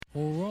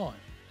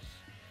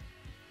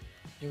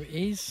Here it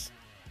is,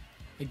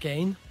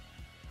 again,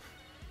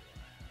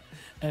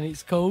 and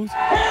it's called...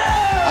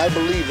 I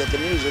believe that the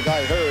music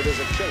I heard is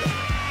a killer.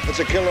 It's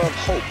a killer of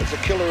hope. It's a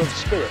killer of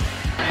spirit.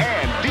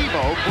 And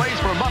Devo plays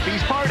for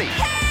Muffy's Party.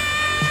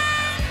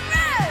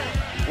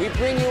 We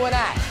bring you an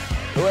act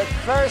who at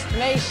first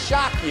may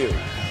shock you.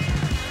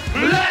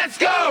 Let's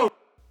go!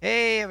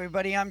 Hey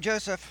everybody, I'm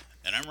Joseph.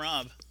 And I'm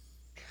Rob.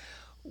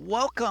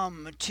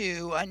 Welcome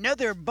to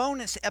another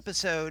bonus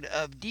episode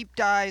of Deep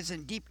Dives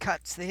and Deep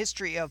Cuts, the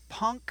history of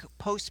punk,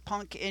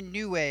 post-punk, and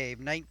new wave,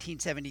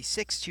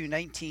 1976 to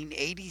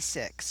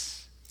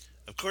 1986.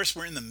 Of course,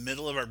 we're in the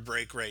middle of our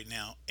break right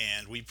now,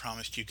 and we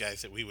promised you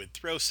guys that we would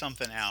throw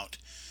something out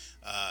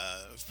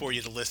for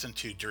you to listen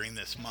to during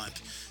this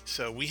month.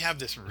 So we have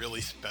this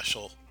really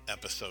special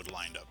episode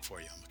lined up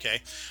for you,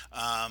 okay?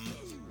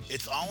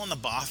 It's all on the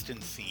Boston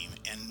theme,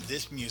 and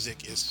this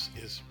music is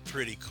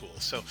pretty cool.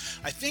 So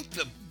I think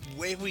the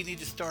way we need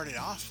to start it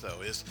off,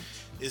 though, is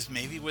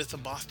maybe with a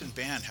Boston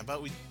band. How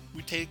about we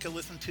take a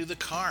listen to The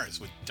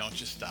Cars with Don't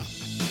You Stop.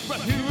 Right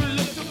here,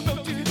 let the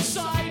boat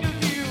inside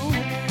of you.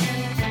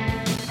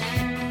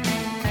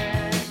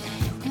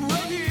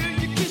 Right here,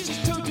 your kiss is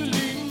totally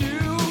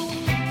new.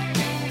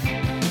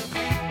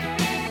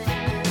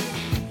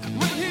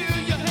 Right here,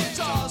 your hands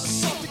are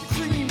soft and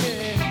creamy.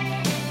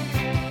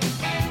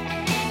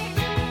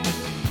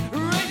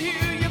 Right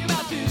here, your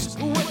mouth is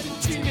wet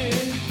and dreamy.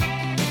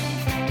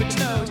 But you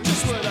know it's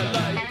just what I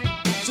like.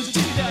 So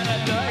do that I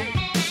like.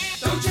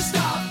 Don't you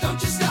stop,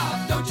 don't you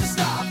stop, don't you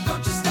stop,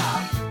 don't you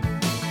stop.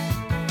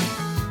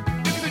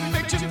 If it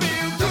makes you feel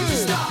good. Don't you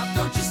stop,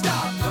 don't you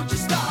stop, don't you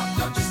stop,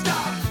 don't you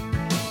stop.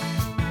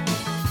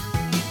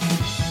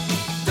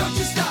 Don't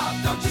you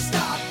stop, don't you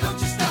stop, don't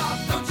you stop,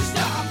 don't you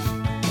stop.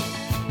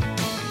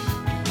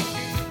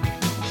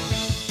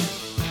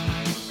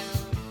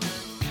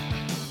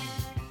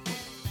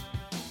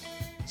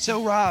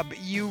 So Rob,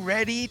 you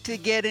ready to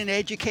get an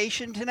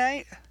education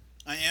tonight?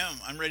 I am.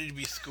 I'm ready to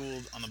be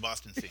schooled on the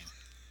Boston theme.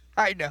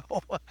 I know.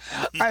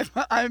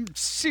 I'm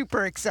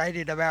super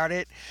excited about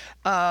it.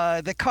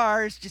 The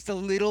Cars, just a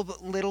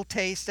little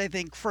taste, I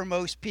think, for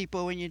most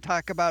people when you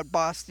talk about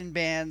Boston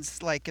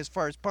bands, like as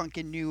far as punk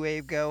and new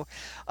wave go.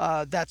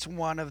 That's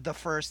one of the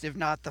first, if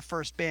not the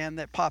first band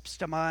that pops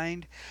to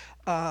mind.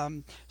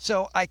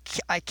 So I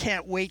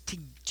can't wait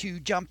to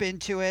jump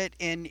into it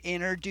and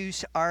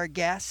introduce our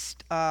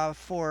guest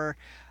for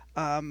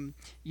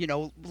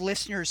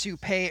listeners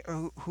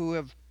who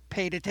have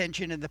paid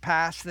attention in the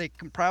past. They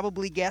can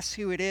probably guess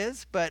who it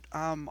is, but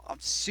I'm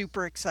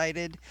super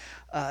excited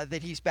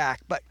that he's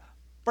back. But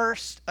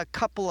first, a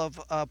couple of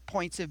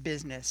points of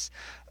business.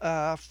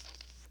 I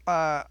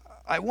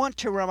want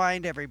to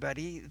remind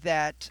everybody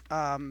that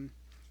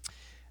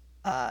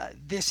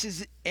this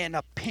is an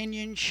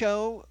opinion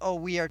show.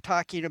 We are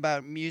talking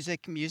about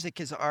music.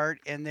 Music is art,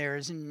 and there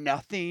is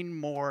nothing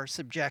more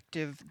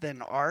subjective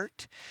than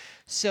art.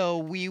 So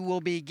we will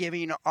be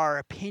giving our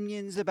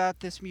opinions about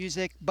this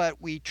music,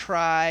 but we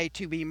try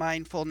to be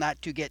mindful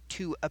not to get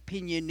too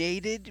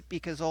opinionated,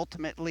 because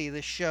ultimately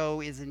the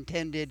show is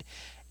intended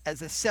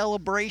as a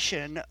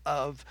celebration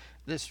of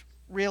this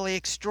really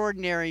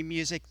extraordinary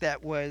music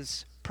that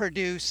was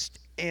produced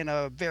in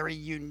a very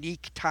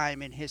unique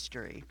time in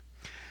history.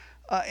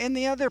 And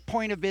the other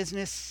point of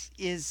business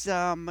is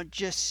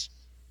just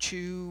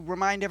to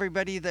remind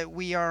everybody that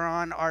we are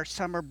on our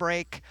summer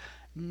break.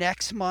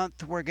 Next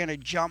month, we're going to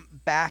jump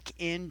back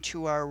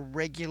into our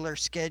regular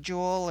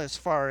schedule as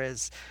far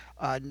as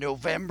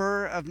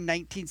November of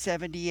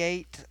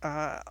 1978,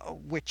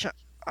 which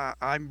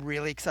I'm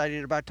really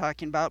excited about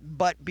talking about.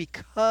 But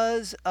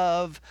because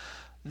of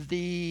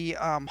the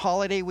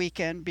holiday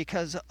weekend,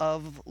 because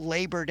of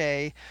Labor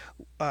Day,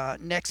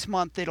 next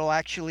month it'll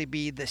actually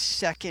be the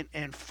second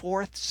and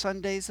fourth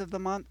Sundays of the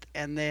month,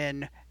 and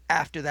then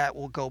after that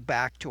we'll go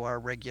back to our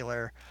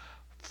regular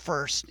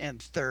first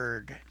and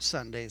third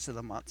Sundays of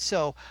the month.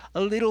 So a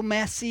little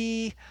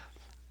messy,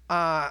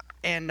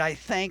 and I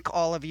thank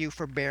all of you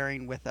for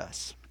bearing with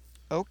us.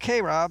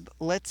 Okay, Rob,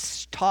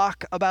 let's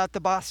talk about the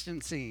Boston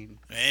scene.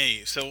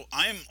 Hey, so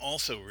I'm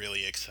also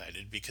really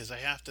excited because I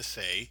have to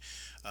say,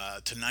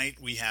 tonight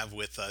we have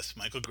with us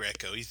Michael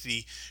Greco. He's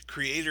the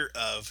creator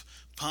of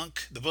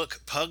the book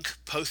Punk,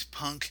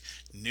 Post-Punk,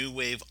 New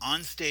Wave,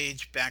 On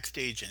Stage,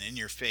 Backstage, and In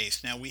Your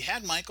Face. Now, we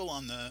had Michael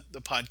on the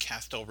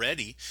podcast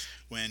already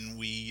when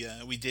we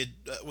did,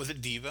 was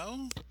it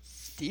Devo?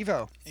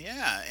 Devo.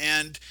 Yeah,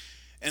 and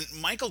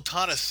Michael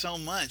taught us so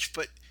much,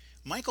 but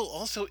Michael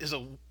also is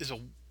a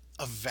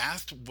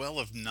vast well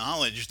of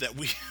knowledge that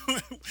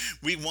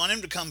we want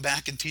him to come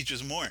back and teach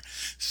us more.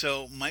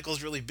 So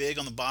Michael's really big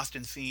on the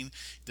Boston scene,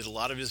 did a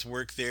lot of his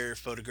work there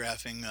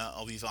photographing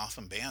all these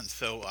awesome bands.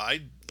 So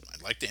I'd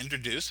like to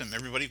introduce him.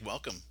 Everybody,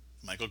 welcome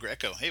Michael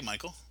Greco. Hey,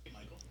 Michael.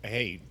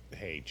 Hey,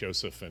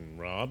 Joseph and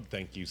Rob,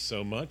 thank you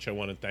so much. I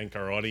want to thank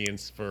our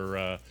audience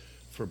for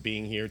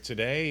being here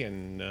today.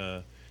 And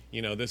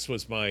this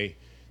was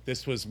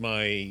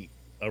my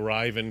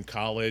arrive in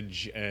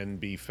college and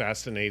be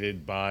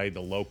fascinated by the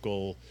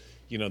local,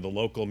 the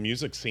local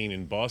music scene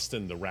in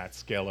Boston, the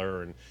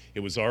Ratskeller, and it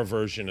was our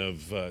version of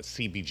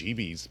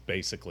CBGB's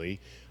basically.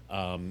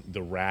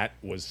 The Rat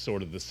was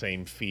sort of the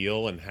same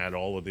feel and had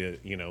all of the,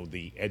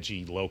 the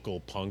edgy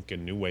local punk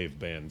and new wave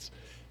bands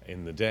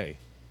in the day.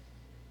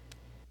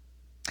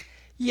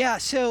 Yeah,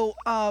 so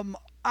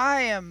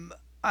I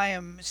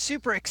am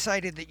super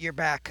excited that you're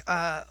back.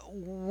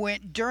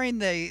 During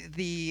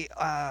the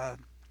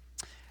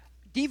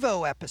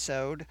Devo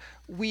episode,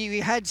 we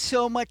had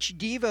so much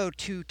Devo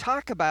to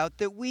talk about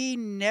that we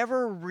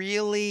never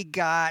really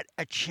got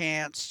a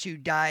chance to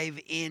dive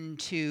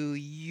into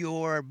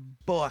your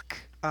book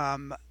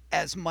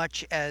as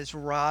much as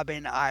Rob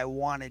and I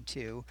wanted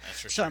to.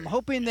 So I'm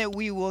hoping that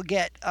we will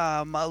get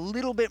a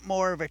little bit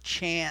more of a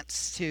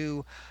chance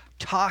to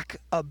talk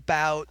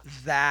about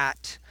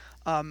that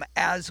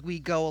as we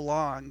go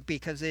along,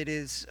 because it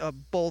is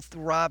both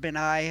Rob and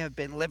I have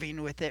been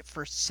living with it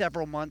for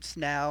several months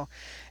now,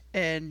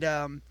 and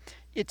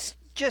it's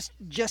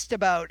just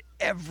about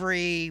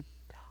every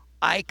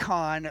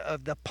icon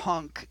of the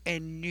punk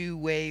and new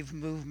wave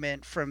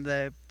movement from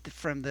the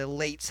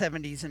late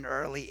 70s and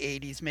early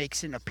 80s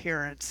makes an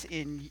appearance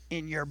in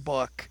your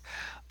book,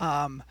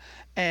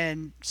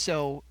 and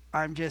so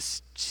I'm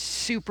just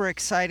super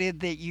excited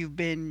that you've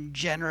been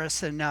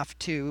generous enough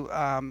to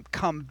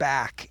come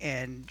back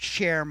and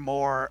share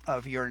more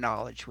of your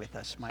knowledge with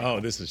us, Michael. Oh,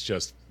 this is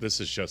just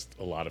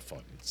a lot of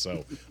fun.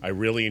 So I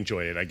really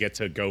enjoy it. I get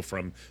to go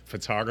from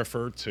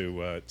photographer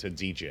to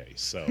DJ.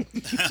 So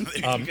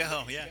there you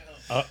go. Yeah.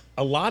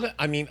 A lot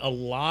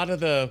of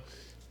the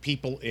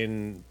people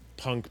in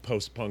punk,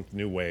 post-punk,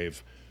 new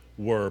wave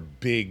were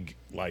big,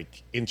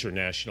 like,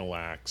 international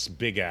acts,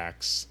 big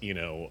acts,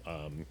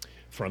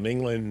 from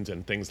England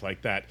and things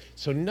like that.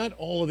 So not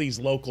all of these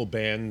local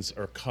bands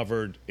are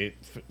covered,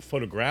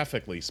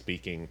 photographically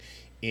speaking,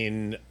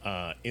 in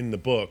the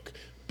book,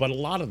 but a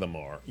lot of them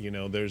are.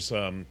 There's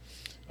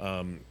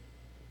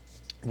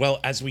well,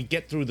 as we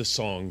get through the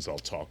songs, I'll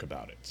talk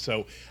about it.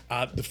 So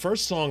the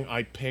first song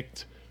I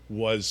picked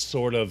was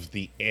sort of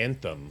the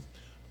anthem,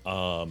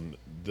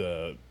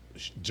 the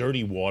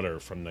Dirty Water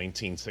from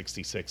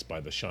 1966 by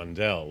the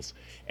Shondells,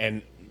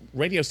 and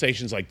radio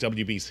stations like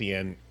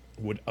WBCN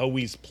would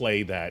always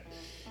play that,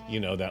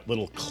 that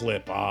little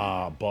clip,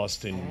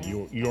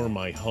 Boston, you're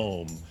my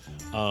home.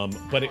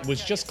 But it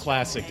was just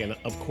classic. And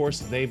of course,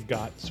 they've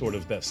got sort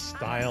of the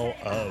style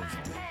of,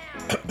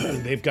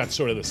 that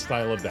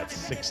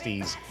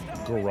 60s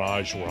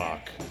garage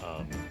rock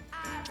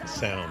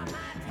sound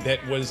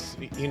that was,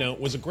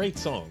 was a great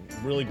song,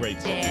 really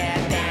great song.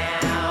 Yeah,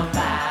 down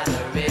by the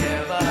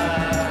river.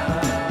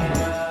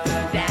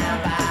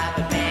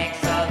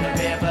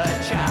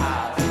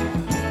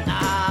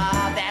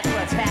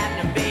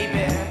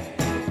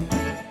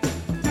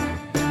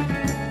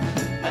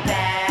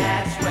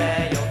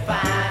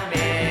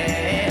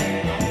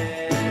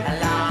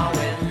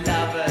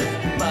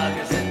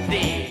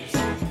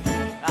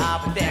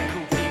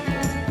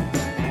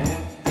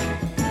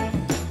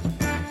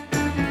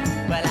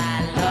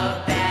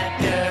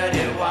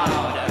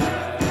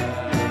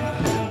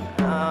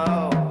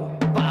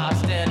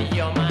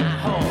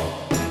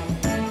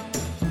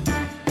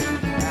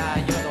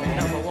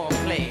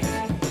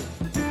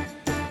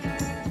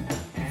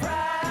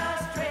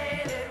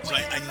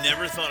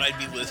 I'd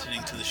be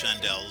listening to the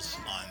Shondells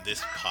on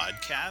this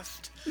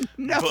podcast.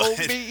 No,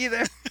 me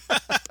either.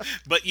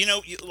 But,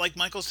 like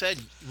Michael said,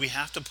 we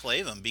have to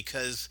play them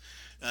because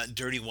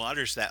Dirty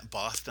Water's that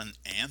Boston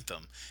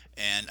anthem.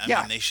 And, I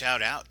mean, they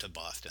shout out to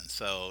Boston.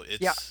 So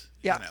it's,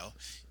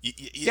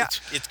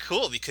 it's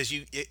cool because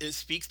it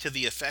speaks to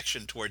the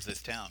affection towards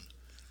this town.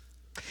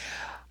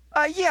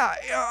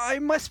 I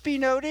must be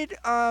noted,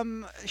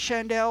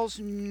 Shondells,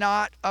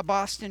 not a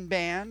Boston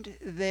band.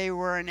 They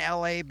were an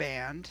LA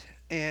band.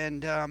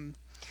 And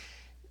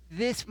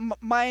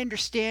my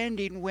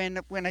understanding,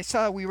 when I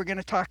saw we were going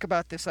to talk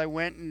about this, I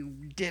went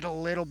and did a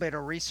little bit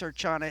of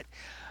research on it.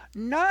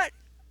 Not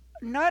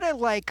a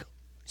like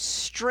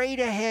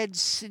straight ahead,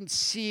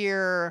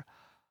 sincere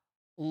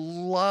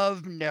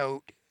love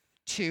note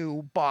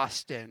to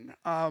Boston.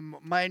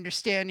 My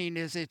understanding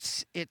is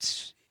it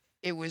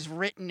was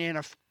written in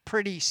a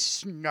pretty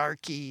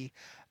snarky,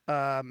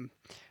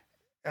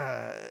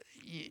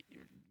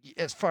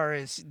 as far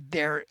as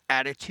their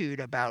attitude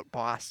about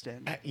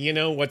Boston.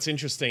 What's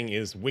interesting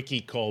is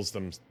Wiki calls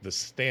them the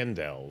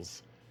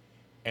Standells,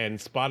 and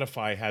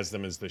Spotify has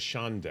them as the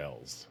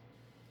Shondells.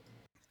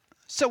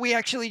 So we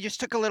actually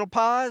just took a little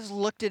pause,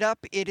 looked it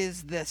up. It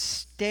is the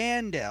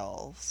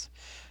Standells.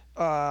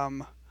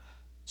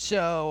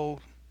 So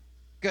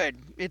good.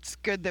 It's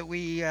good that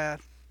we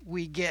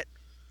get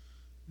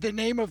the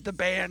name of the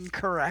band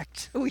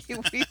correct. We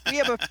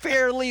have a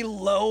fairly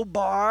low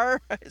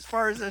bar as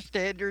far as the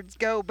standards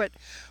go, but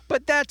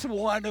that's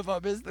one of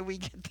them, is that we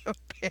get the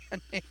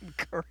band name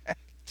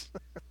correct.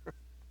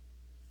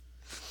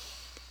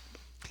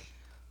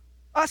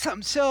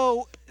 Awesome.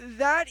 So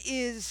that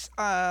is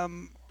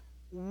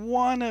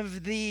one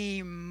of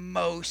the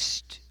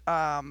most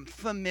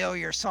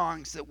familiar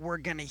songs that we're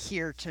going to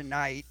hear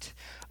tonight.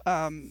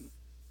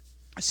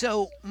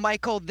 So,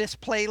 Michael, this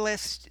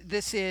playlist,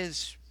 this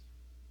is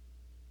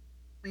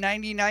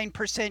 99%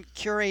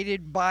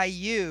 curated by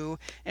you,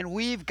 and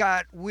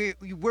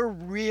we're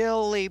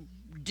really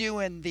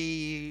doing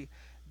the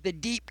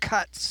deep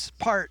cuts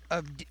part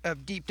of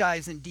deep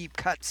dives and deep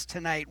cuts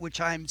tonight, which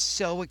I'm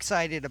so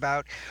excited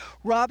about.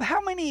 Rob,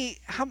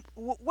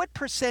 what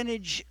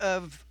percentage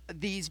of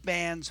these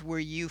bands were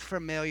you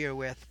familiar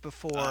with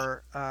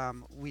before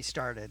we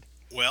started?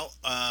 Well,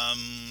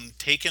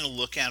 taking a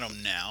look at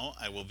them now,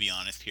 I will be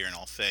honest here, and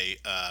I'll say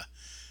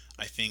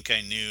I think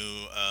I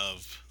knew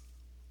of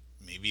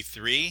maybe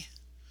 3.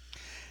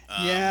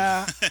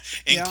 Yeah,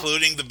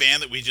 including the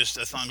band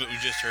a song that we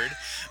just heard.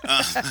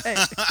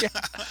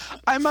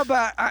 I'm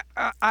about.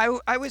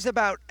 I was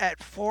about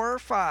at 4 or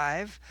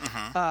 5.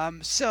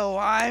 So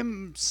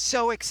I'm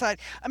so excited.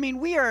 I mean,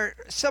 we are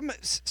some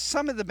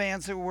of the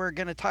bands that we're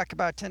going to talk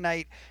about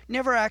tonight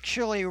never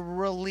actually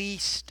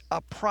released a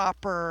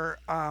proper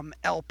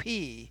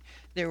LP.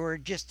 They were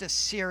just a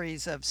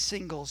series of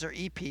singles or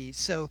EPs.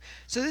 So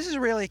this is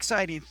really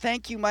exciting.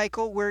 Thank you,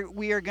 Michael.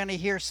 We are going to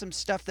hear some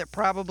stuff that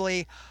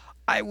probably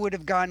I would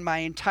have gone my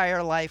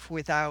entire life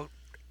without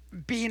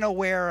being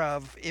aware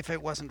of if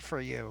it wasn't for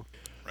you.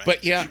 Right.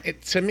 But yeah,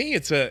 to me,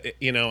 it's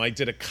I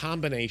did a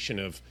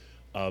combination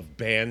of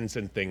bands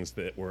and things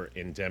that were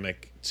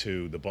endemic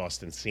to the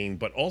Boston scene,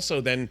 but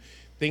also then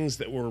things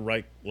that were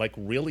like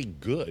really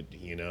good,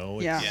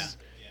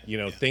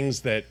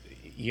 things that,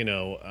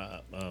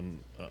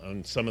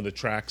 on some of the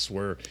tracks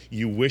where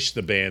you wish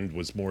the band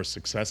was more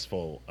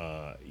successful,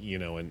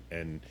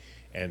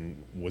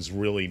 and was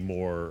really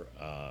more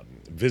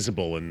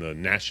visible in the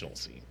national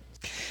scene.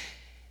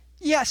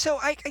 Yeah, so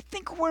I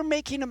think we're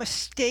making a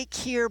mistake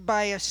here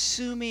by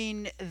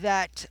assuming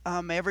that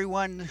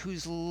everyone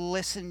who's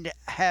listened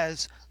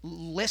has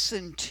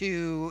listened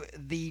to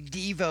the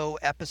Devo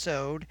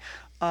episode.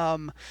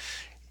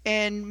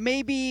 And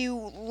maybe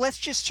let's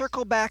just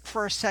circle back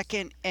for a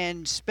second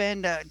and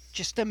spend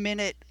just a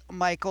minute,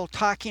 Michael,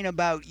 talking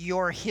about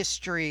your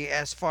history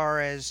as far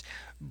as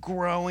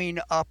growing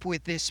up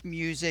with this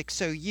music.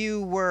 So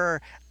you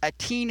were a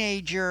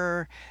teenage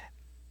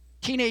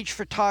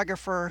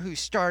photographer who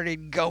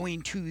started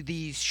going to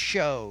these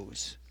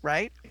shows,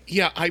 right?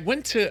 Yeah, I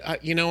went to,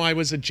 I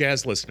was a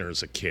jazz listener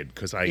as a kid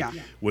because I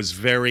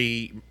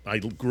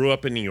grew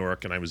up in New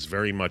York, and I was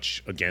very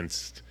much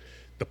against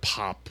the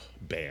pop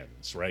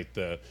bands, right?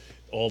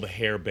 All the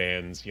hair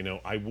bands,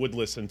 I would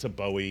listen to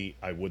Bowie,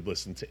 I would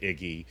listen to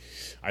Iggy.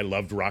 I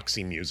loved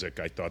Roxy Music.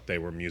 I thought they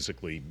were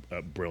musically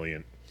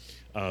brilliant.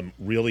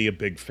 Really a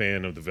big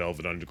fan of the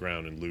Velvet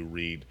Underground and Lou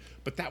Reed,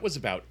 but that was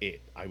about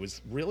it. I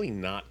was really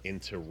not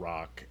into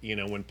rock.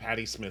 When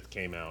Patti Smith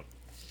came out,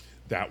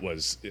 that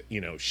was,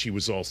 she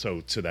was also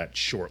to that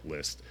short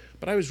list,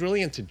 but I was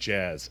really into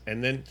jazz.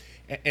 And then,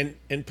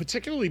 and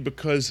particularly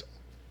because,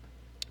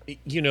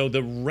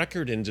 the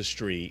record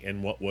industry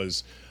and what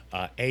was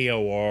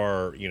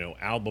AOR,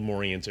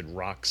 album-oriented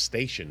rock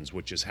stations,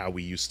 which is how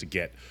we used to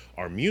get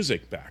our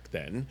music back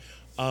then,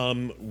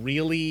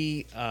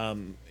 really,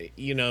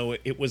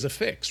 it was a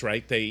fix,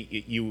 right?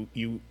 You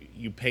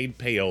paid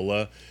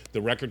payola.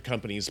 The record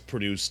companies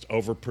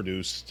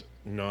overproduced,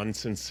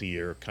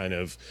 non-sincere, kind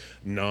of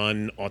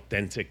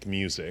non-authentic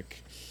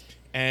music.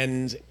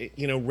 And,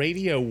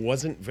 radio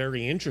wasn't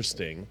very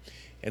interesting.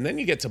 And then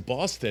you get to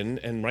Boston,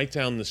 and right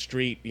down the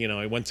street,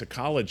 I went to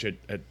college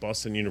at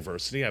Boston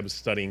University. I was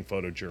studying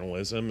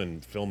photojournalism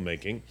and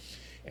filmmaking.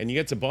 And you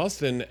get to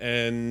Boston,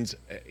 and,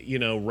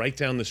 right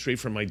down the street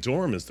from my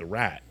dorm is the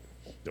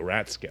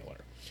Rathskeller.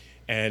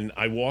 And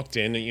I walked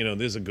in, and,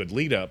 there's a good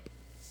lead up.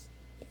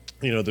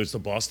 There's the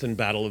Boston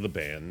Battle of the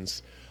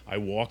Bands. I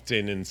walked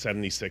in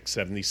 76,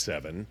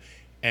 77.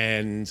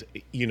 And,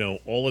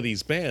 all of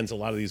these bands, a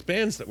lot of these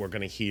bands that we're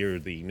going to hear,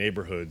 the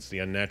Neighborhoods, the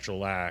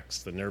Unnatural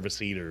Acts, the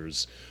Nervous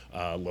Eaters,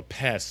 La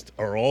Peste,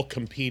 are all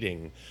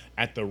competing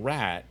at the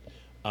Rat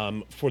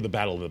for the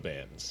Battle of the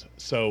Bands.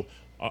 So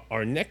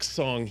our next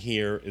song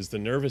here is the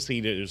Nervous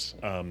Eaters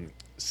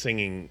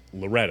singing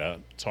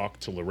Loretta, Talk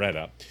to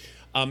Loretta.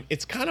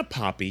 It's kind of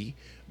poppy,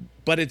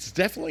 but it's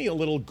definitely a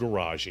little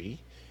garagey.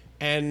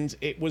 And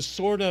it was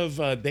sort of,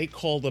 they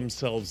call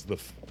themselves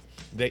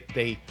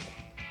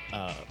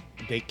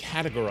they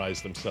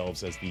categorized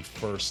themselves as the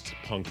first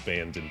punk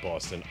band in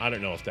Boston. I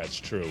don't know if that's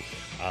true.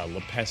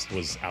 La Peste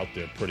was out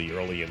there pretty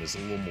early and is a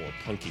little more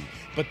punky.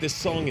 But this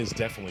song is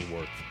definitely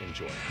worth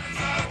enjoying.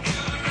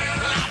 Child.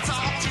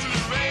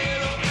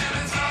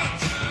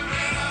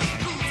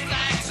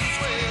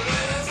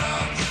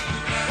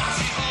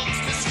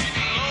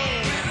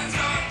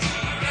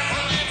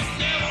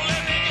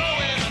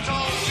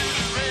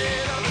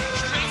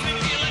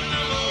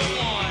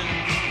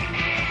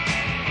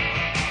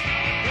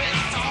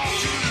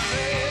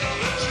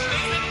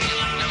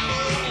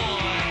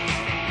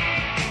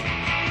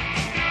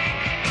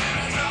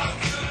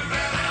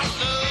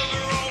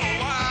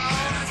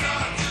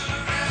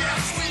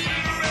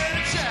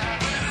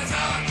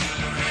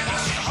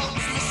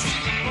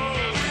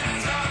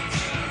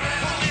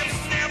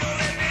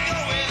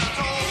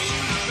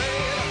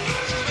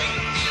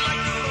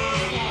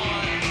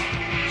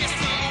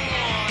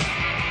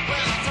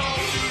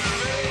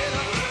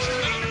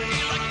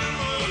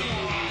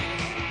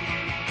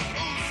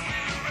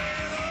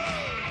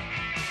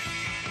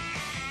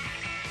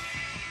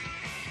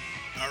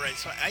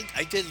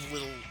 I did a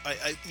little.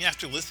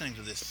 After listening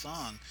to this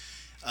song,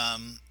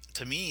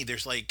 to me,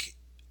 there's like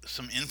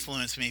some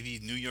influence, maybe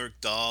New York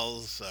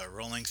Dolls,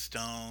 Rolling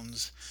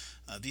Stones.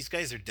 These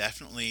guys are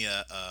definitely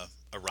a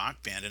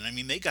rock band, and I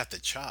mean they got the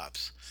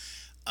chops.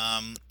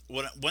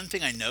 One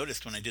thing I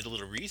noticed when I did a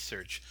little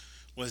research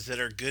was that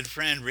our good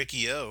friend Rick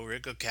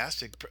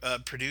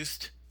Ocasek,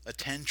 produced a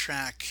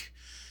 10-track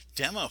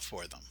demo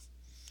for them.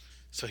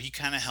 So he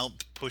kind of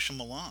helped push them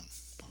along.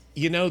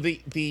 You know,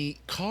 the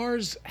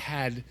Cars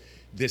had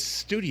this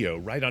studio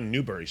right on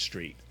Newbury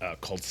Street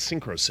called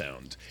Synchro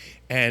Sound.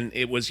 And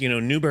it was,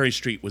 Newbury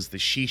Street was the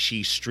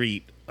Shishi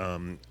Street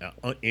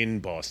in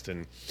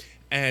Boston.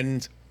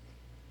 And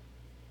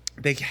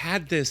they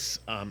had this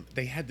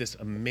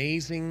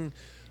amazing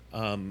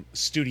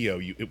studio.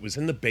 It was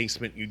in the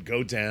basement. You'd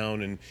go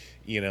down and,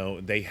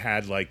 they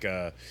had like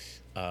a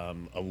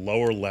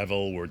lower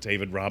level where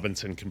David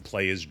Robinson can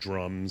play his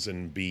drums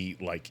and be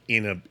like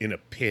in a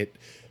pit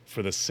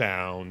for the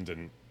sound,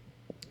 and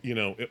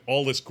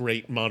all this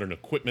great modern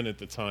equipment at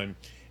the time.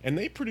 And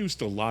they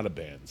produced a lot of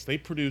bands. They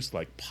produced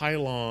like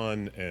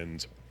Pylon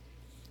and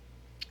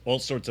all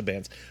sorts of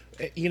bands,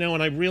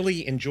 and I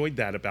really enjoyed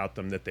that about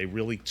them, that they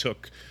really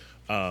took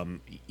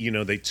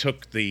they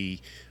took the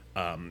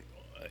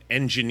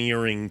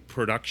engineering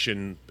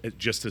production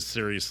just as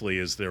seriously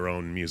as their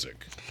own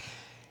music.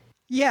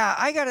 Yeah,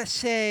 I gotta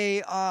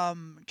say,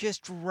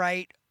 just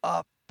right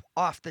up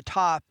off the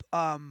top,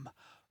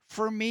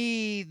 for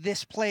me,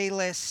 this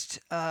playlist,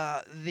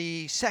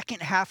 the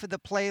second half of the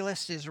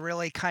playlist is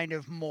really kind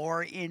of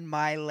more in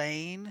my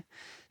lane.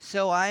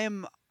 So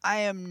I'm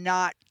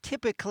not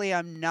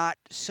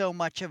so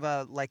much of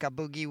a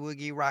boogie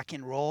woogie rock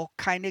and roll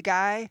kind of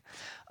guy.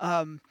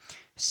 The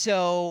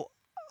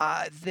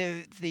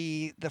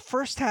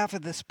first half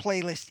of this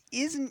playlist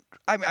isn't,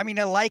 I mean,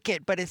 I like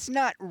it, but it's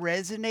not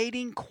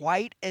resonating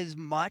quite as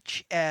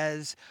much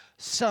as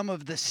some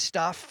of the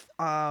stuff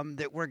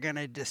that we're going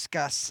to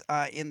discuss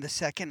in the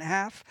second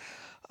half.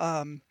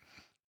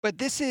 But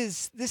this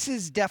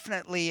is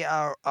definitely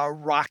a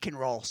rock and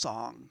roll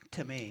song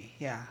to me.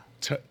 Yeah.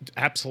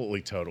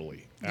 Absolutely,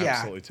 totally.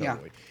 Absolutely, yeah.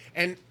 totally.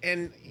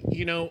 And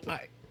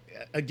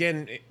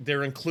again,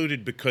 they're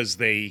included because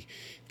they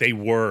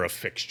were a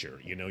fixture.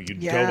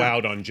 You'd go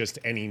out on just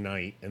any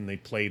night and they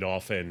played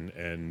often,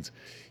 and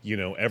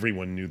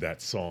everyone knew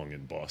that song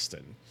in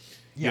Boston.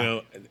 Yeah.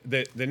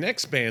 The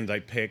next band I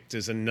picked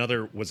was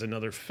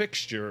another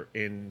fixture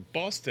in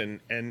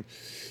Boston, and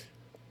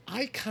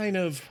I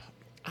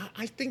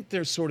think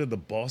they're sort of the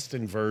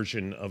Boston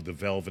version of the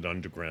Velvet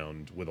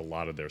Underground with a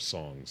lot of their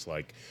songs.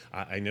 Like,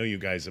 I know you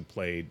guys have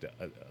played,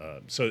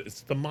 so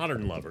it's the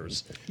Modern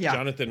Lovers,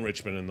 Jonathan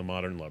Richman and the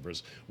Modern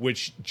Lovers,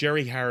 which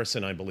Jerry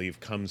Harrison, I believe,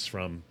 comes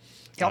from.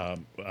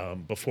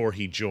 Before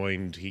he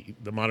joined,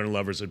 the Modern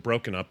Lovers had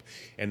broken up,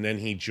 and then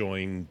he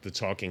joined the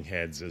Talking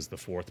Heads as the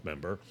fourth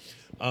member.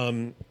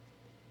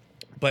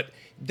 But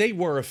they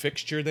were a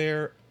fixture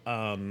there.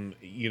 A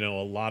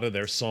lot of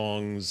their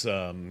songs.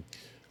 Now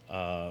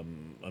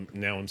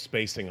I'm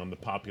spacing on the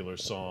popular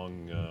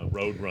song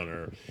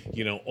Roadrunner.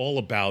 All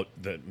about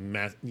that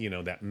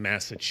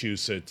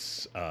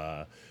Massachusetts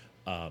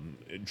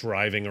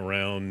driving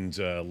around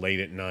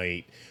late at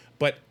night,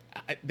 but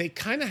they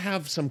kind of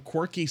have some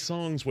quirky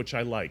songs which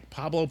I like.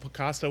 Pablo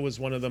Picasso is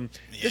one of them.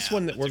 Yeah, this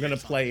one that we're going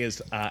to play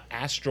is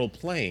Astral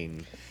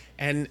Plane,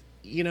 and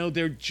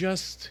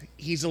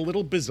he's a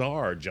little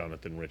bizarre,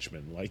 Jonathan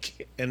Richman,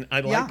 and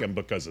I like him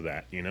because of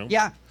that,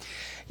 Yeah.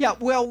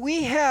 Well,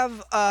 we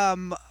have,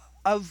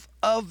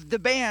 of the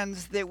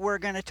bands that we're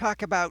going to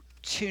talk about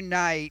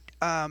tonight,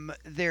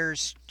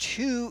 there's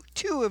two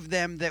of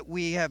them that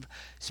we have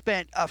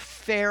spent a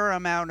fair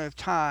amount of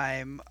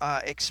time,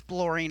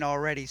 exploring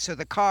already. So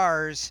the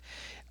Cars,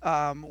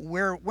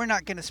 we're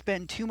not going to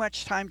spend too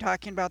much time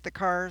talking about the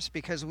Cars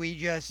because we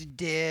just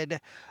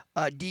did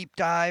a deep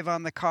dive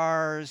on the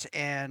Cars,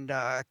 and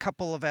a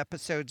couple of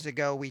episodes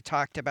ago we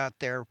talked about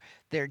their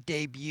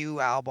debut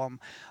album.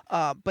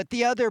 But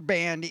the other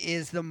band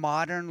is the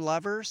Modern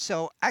Lovers.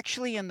 So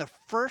actually in the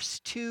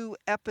first two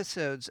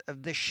episodes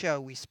of this show,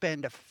 we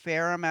spend a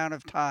fair amount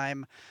of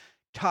time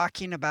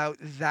talking about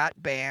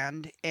that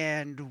band,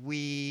 and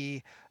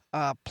we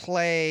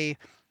play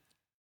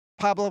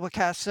Pablo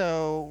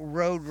Picasso,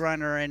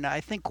 Roadrunner, and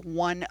I think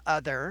one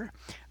other.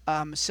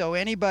 So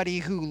anybody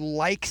who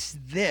likes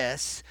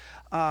this,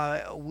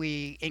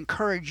 we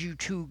encourage you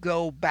to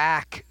go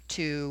back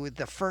to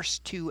the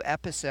first two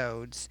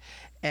episodes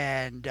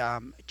and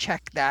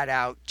check that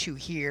out to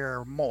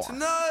hear more.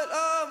 Tonight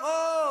I'm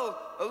all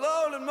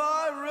alone in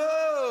my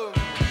room.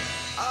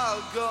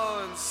 I'll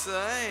go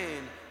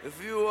insane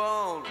if you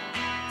won't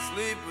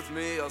sleep with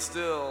me. I'll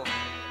still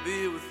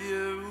be with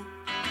you.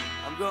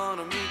 I'm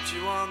gonna meet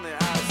you on the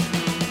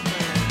astral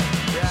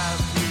plane. The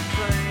astral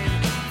plane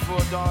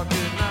for dark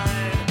at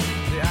night.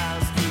 The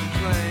astral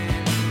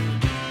plane,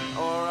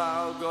 or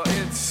I'll go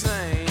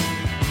insane.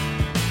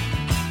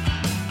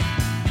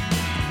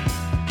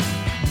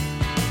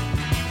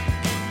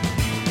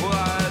 Well,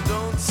 I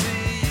don't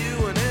see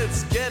you and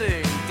it's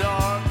getting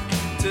dark.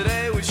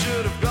 Today we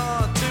should have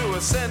gone to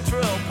a central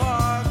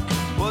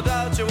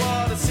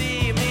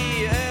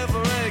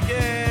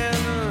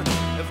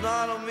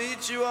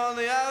meet you on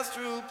the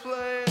astral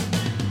plane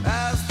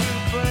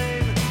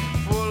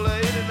for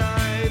late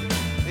night.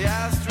 The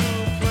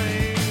astral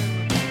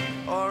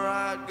plane,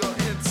 alright, go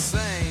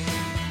insane.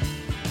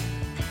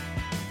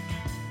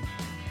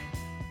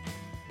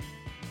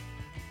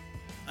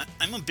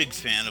 I'm a big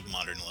fan of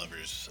Modern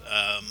Lovers.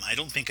 I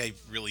don't think I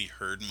really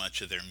heard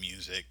much of their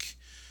music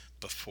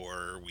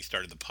before we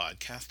started the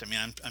podcast. I mean,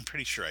 I'm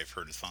pretty sure I've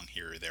heard a song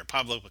here or there.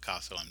 Pablo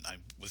Picasso, I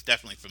was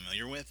definitely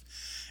familiar with,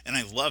 and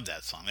I love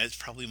that song. That's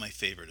probably my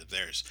favorite of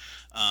theirs.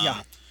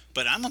 Yeah.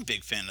 But I'm a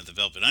big fan of the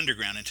Velvet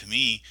Underground, and to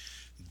me,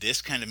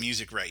 this kind of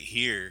music right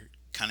here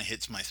kind of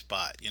hits my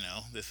spot. You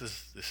know, this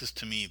is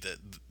to me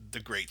the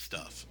great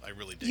stuff. I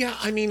really dig. Yeah,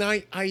 I mean,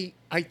 I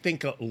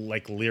think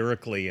like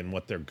lyrically and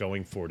what they're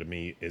going for to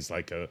me is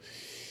like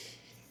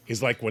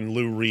when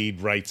Lou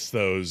Reed writes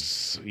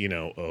those, you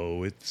know,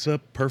 oh, it's a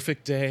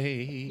perfect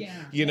day. Yeah.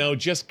 You know,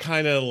 just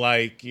kind of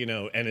like, you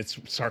know, and it's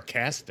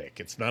sarcastic.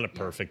 It's not a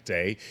perfect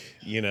day.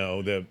 You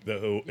know,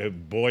 the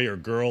boy or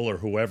girl or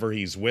whoever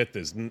he's with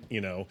is, you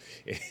know,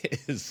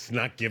 is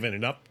not giving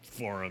it up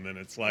for him. And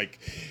it's like,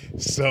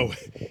 so,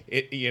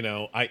 it, you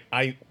know,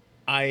 I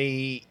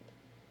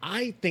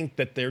think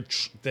that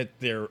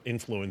they're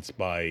influenced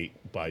by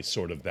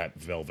sort of that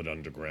Velvet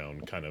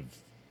Underground kind of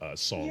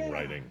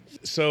songwriting. Yeah.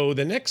 So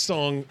the next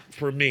song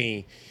for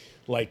me,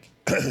 like,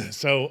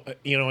 so,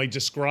 you know, I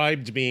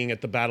described being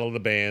at the Battle of the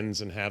Bands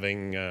and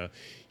having,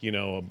 you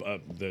know,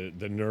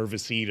 the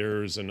Nervous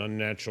Eaters and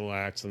Unnatural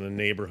Acts and the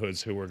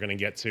Neighborhoods who we're going to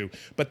get to.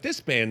 But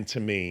this band to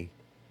me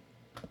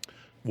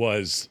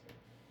was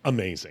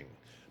amazing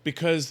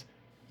because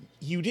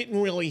you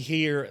didn't really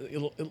hear,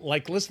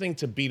 like listening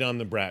to Beat on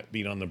the Brat,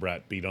 Beat on the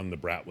Brat, Beat on the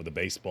Brat with a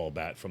baseball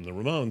bat from the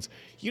Ramones,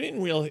 you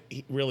didn't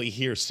really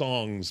hear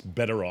songs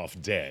Better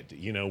Off Dead,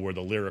 you know, where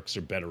the lyrics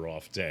are better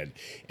off dead.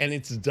 And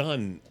it's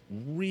done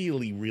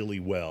really, really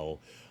well.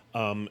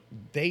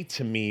 They,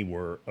 to me,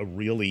 were a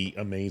really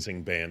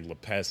amazing band. La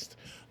Peste,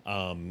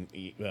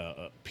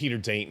 Peter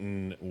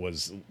Dayton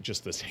was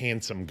just this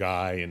handsome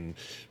guy, and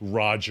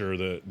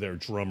Roger, their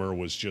drummer,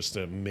 was just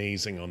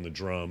amazing on the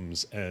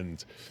drums.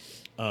 And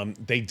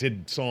they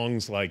did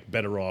songs like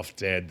Better Off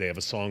Dead. They have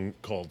a song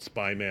called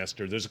Spy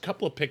Master. There's a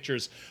couple of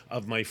pictures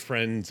of my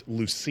friend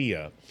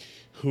Lucia,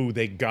 who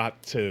they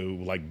got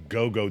to like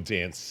go-go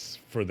dance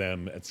for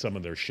them at some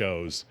of their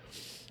shows.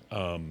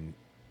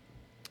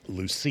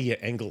 Lucia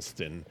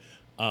Engelston.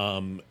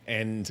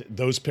 And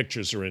those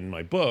pictures are in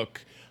my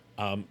book.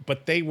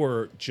 But they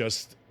were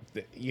just,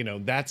 you know,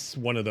 that's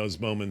one of those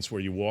moments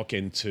where you walk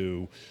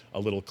into a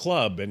little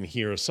club and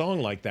hear a song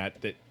like that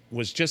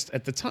was just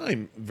at the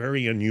time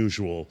very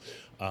unusual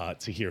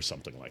to hear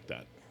something like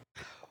that.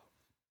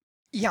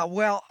 Yeah,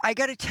 well, I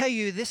got to tell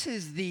you, this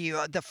is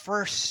the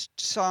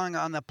first song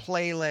on the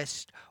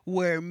playlist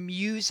where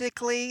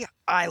musically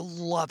I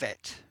love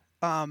it.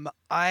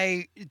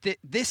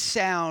 This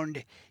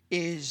sound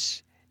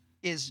is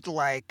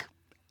like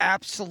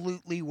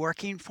absolutely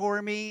working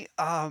for me.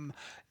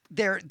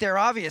 They're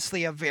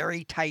obviously a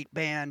very tight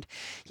band.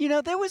 You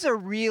know, there was a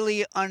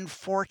really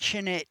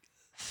unfortunate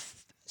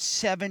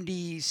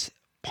 70s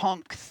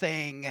punk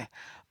thing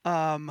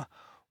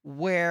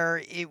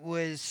where it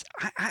was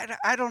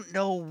I don't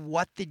know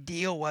what the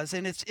deal was,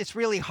 and it's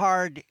really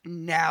hard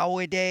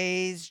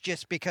nowadays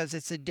just because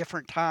it's a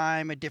different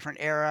time, a different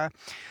era.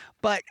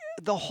 But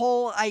the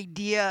whole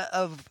idea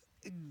of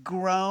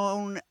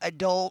grown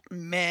adult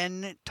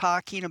men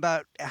talking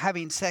about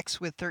having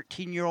sex with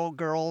 13-year-old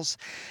girls,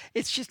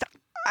 it's just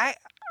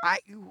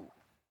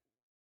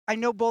I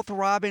know both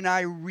Rob and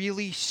I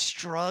really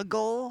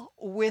struggle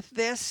with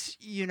this,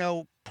 you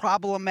know,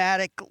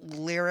 problematic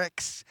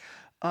lyrics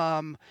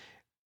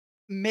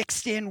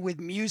mixed in with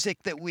music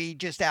that we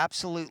just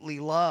absolutely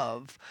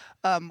love.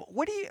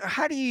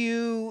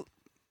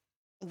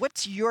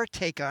 What's your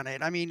take on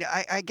it? I mean,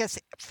 I guess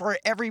for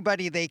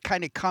everybody, they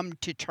kind of come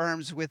to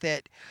terms with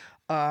it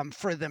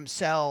for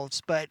themselves,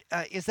 but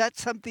is that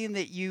something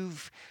that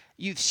you've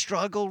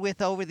struggled with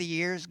over the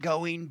years,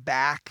 going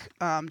back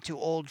to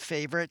old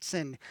favorites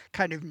and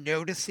kind of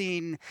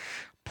noticing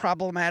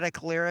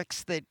problematic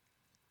lyrics that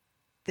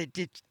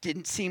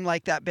didn't seem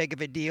like that big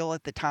of a deal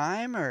at the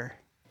time, or?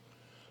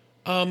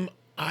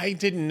 I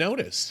didn't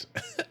notice.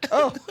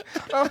 oh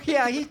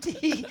yeah,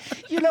 he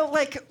you know,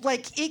 like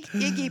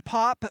Iggy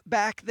Pop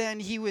back then,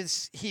 he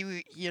was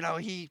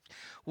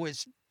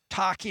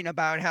talking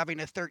about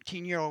having a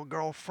 13-year-old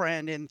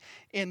girlfriend, and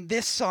in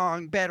this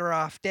song Better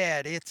Off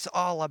Dead, it's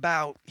all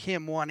about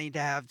him wanting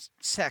to have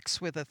sex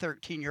with a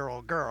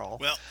 13-year-old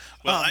girl. Well,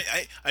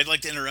 I'd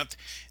like to interrupt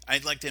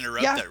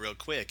that real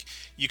quick.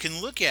 You can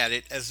look at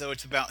it as though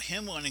it's about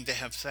him wanting to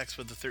have sex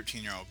with a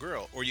 13-year-old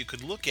girl, or you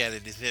could look at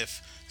it as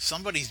if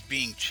somebody's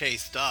being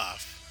chased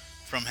off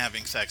from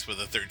having sex with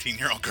a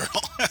 13-year-old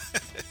girl.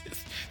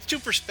 It's two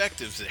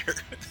perspectives there.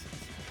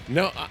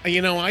 No,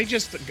 you know, I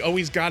just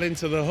always got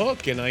into the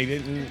hook, and I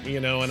didn't, you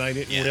know, and I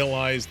didn't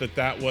realize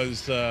that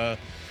was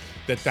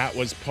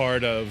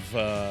part of,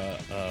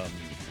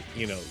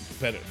 you know,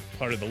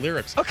 part of the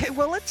lyrics. Okay,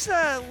 well, let's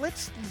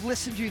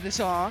listen to the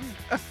song.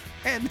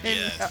 And then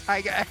Yes.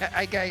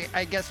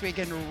 I guess we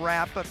can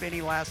wrap up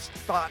any last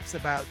thoughts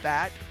about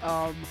that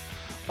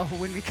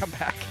when we come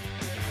back.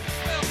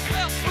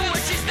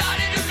 When she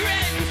started to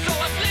grin, so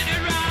I slid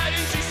it right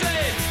and she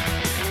said,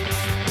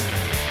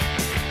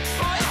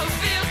 "Oh, it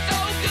feels so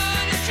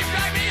good," and she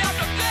dragged me off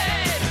the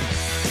bed.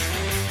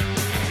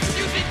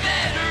 "You'd be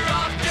better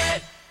off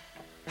dead."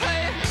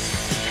 Hey,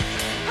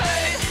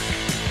 hey,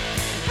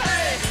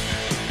 hey.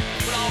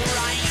 Well,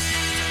 alright.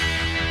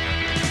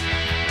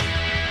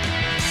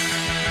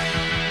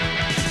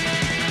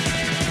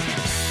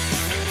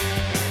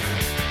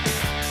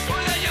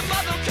 Well, then your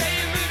mother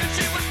came in and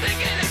she was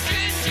thinking of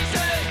gin. She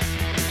said,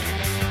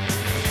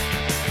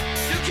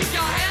 "You keep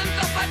your hands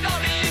off my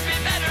daughter, you'd be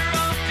better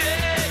off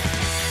dead."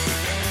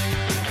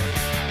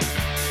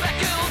 That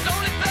girl's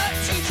only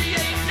 13, she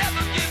ain't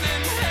never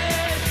given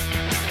head.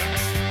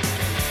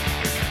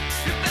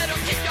 You better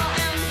keep your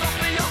hands off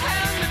me, your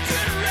hands are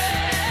turning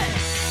red.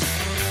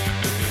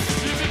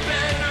 You'd be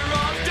better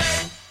off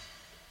dead.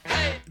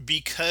 Hey.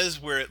 Because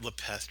we're at La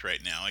Peste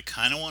right now, I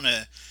kind of want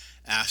to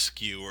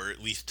ask you, or at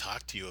least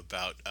talk to you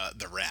about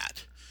the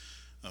Rat.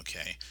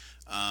 Okay,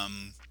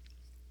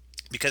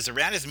 because the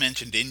Rat is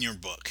mentioned in your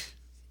book,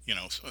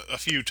 a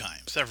few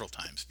times, several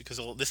times, because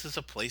this is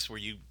a place where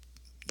you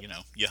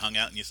hung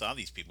out and you saw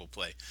these people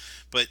play.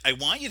 But I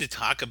want you to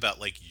talk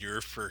about like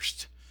your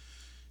first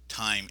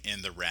time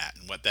in the Rat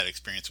and what that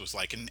experience was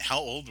like, and how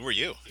old were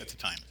you at the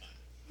time?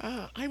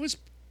 I was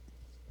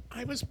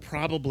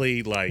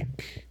probably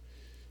like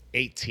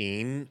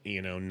 18,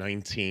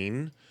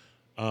 19.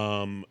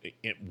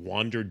 It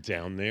wandered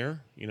down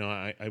there.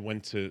 I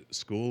went to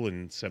school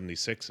in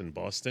 76 in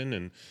Boston,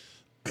 and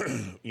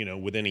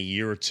within a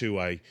year or two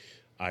I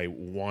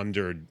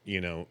wandered,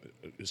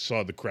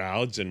 saw the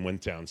crowds and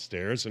went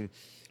downstairs, and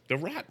the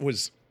Rat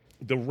was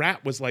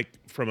like,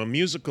 from a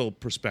musical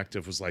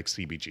perspective, was like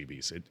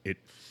CBGB's.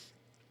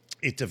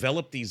 It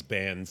developed these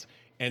bands,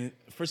 and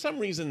for some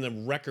reason the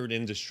record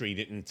industry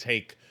didn't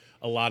take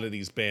a lot of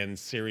these bands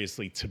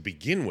seriously to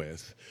begin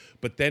with.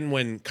 But then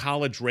when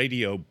college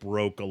radio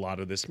broke a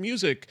lot of this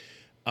music,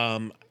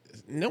 no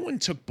one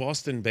took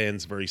Boston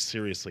bands very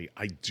seriously.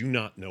 I do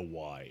not know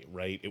why,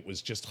 right? It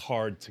was just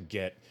hard to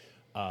get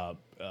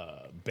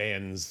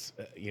bands,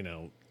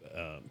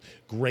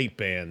 great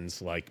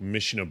bands like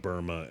Mission of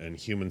Burma and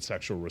Human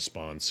Sexual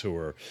Response, who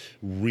are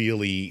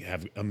really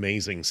have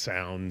amazing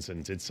sounds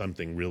and did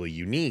something really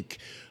unique.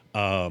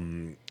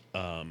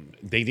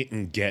 They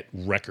didn't get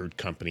record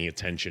company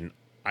attention.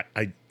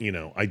 I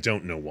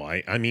don't know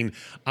why. I mean,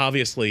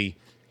 obviously,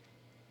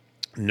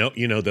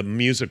 the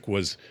music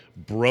was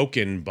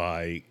broken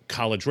by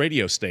college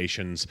radio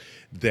stations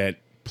that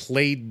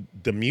played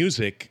the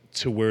music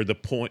to the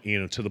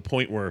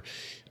point where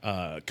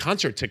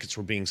concert tickets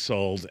were being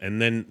sold,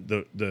 and then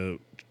the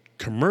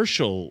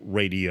commercial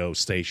radio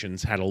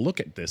stations had a look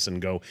at this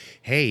and go,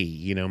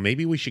 hey,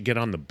 maybe we should get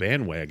on the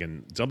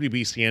bandwagon.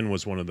 WBCN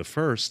was one of the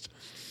first,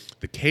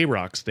 the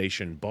K-Rock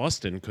station,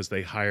 Boston, because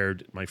they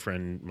hired my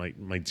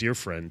dear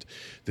friend,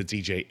 the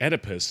DJ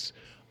Oedipus,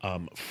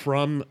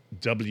 from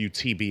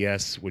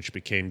WTBS, which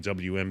became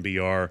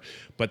WMBR.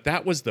 But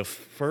that was the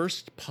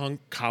first punk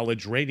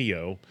college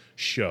radio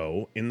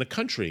show in the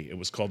country. It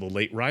was called the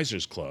Late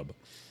Risers Club.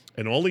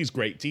 And all these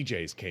great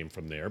DJs came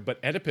from there. But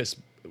Oedipus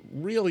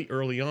really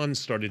early on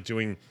started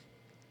doing,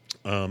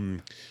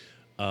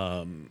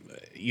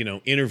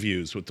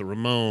 interviews with the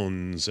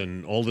Ramones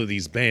and all of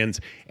these bands.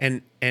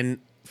 And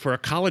for a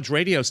college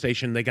radio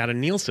station, they got a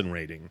Nielsen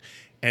rating.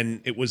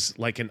 And it was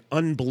like an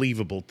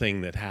unbelievable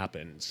thing that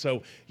happened.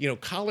 So,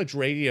 college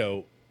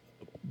radio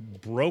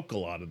broke a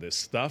lot of this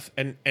stuff.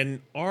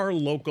 And our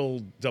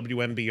local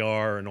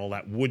WMBR and all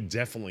that would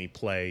definitely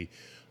play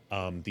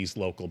these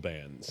local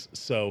bands.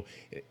 So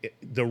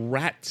the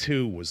Rat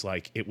 2 was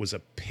like, it was a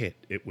pit.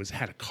 It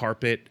had a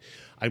carpet.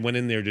 I went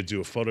in there to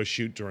do a photo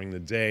shoot during the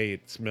day.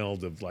 It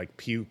smelled of like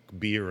puke,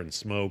 beer, and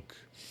smoke.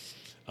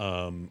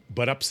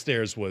 But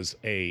upstairs was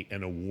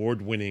an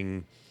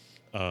award-winning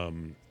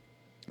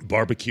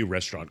barbecue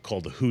restaurant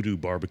called the Hoodoo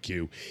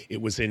Barbecue.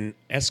 It was in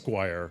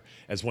Esquire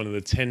as one of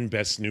the 10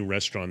 best new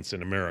restaurants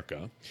in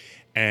America.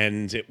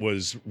 And it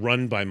was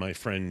run by my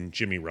friend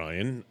Jimmy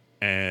Ryan.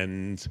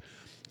 And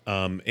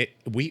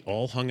we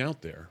all hung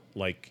out there,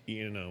 like,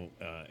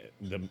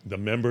 the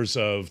members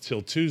of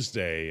Till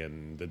Tuesday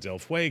and the Del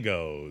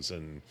Fuegos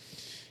and,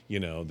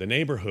 the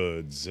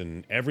neighborhoods,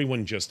 and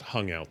everyone just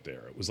hung out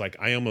there. It was like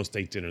I almost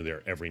ate dinner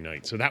there every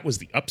night. So that was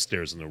the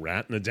upstairs in the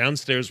Rat. And the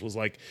downstairs was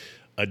like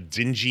a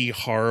dingy,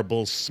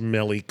 horrible,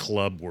 smelly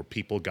club where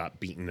people got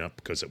beaten up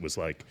because it was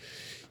like,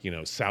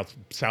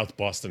 South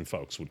Boston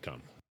folks would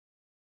come.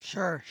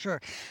 Sure.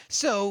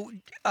 So,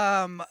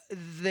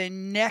 the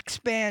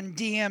next band,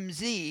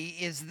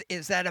 DMZ,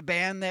 is that a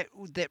band that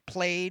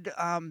played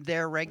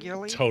there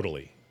regularly?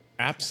 Totally,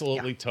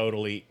 absolutely, yeah.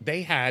 Totally.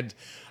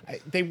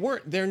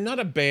 They're not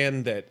a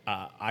band that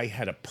I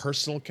had a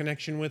personal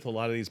connection with. A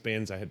lot of these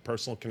bands I had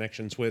personal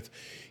connections with,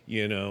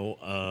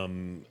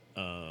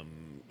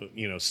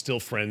 still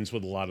friends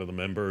with a lot of the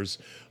members,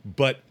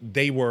 but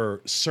they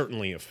were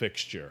certainly a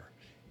fixture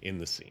in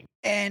the scene.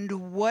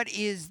 And what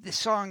is the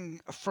song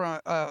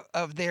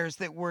of theirs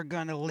that we're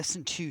going to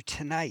listen to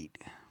tonight?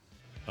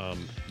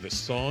 The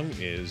song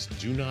is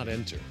 "Do Not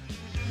Enter."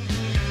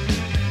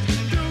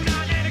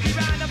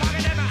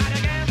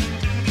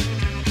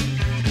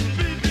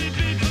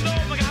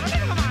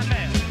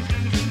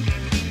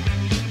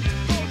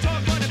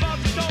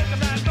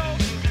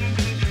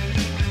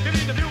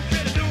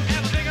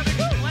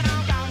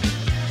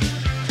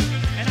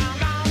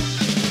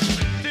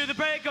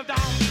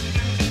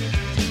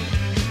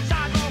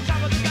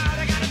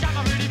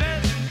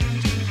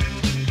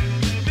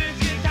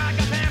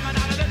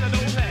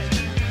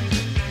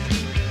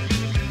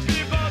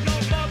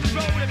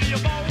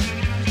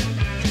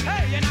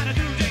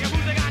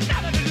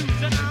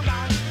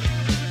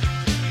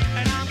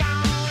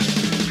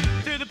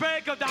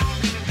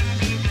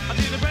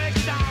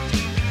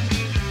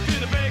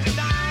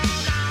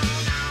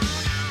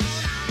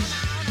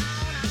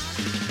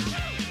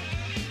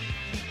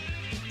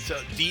 So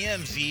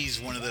DMZ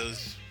is one of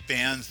those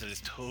bands that is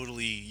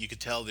totally, you could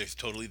tell there's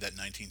totally that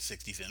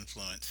 1960s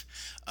influence,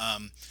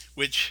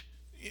 which,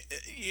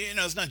 you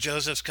know, it's not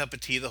Joseph's cup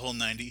of tea, the whole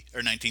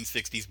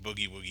 1960s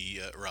boogie woogie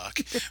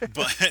rock,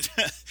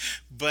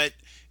 but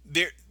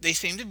they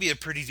seem to be a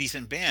pretty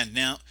decent band.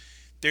 Now,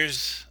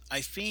 there's,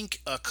 I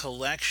think, a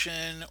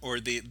collection, or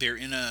they're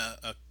in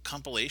a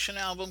compilation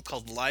album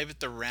called Live at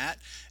the Rat,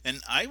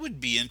 and I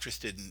would be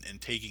interested in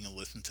taking a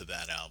listen to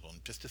that album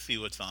just to see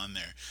what's on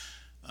there.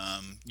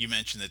 You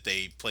mentioned that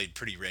they played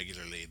pretty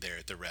regularly there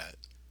at the Rat.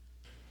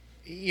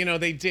 You know,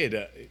 they did.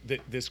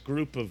 This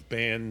group of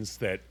bands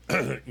that,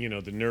 you know,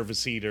 the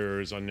Nervous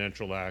Eaters,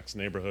 Unnatural Acts,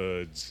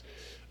 Neighborhoods,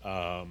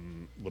 La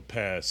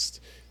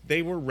Peste,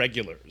 they were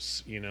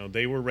regulars. You know,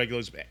 they were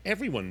regulars.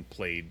 Everyone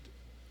played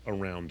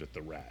around at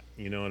the Rat.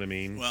 You know what I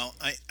mean? Well,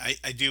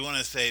 I do want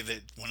to say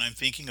that when I'm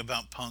thinking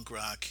about punk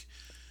rock,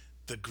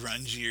 the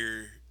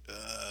grungier,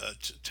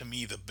 to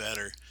me, the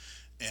better.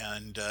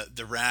 And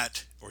the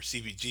Rat or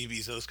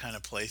CBGB's, those kind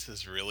of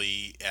places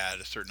really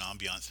add a certain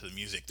ambiance to the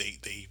music.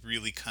 They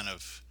really kind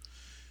of,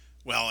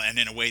 well, and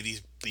in a way,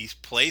 these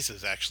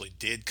places actually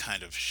did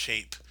kind of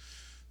shape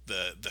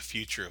the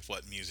future of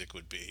what music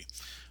would be.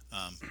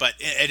 But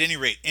at any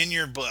rate, in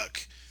your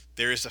book,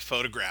 there is a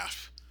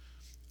photograph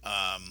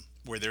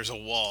where there's a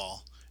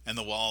wall, and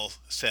the wall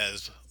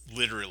says,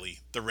 literally,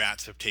 the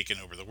rats have taken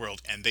over the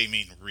world, and they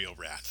mean real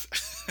rats.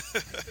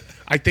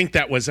 I think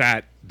that was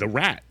at the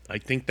Rat. I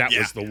think that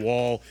was the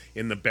wall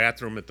in the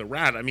bathroom at the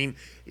Rat. I mean,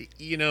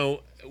 you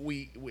know,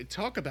 we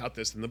talk about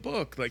this in the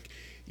book. Like,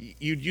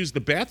 you'd use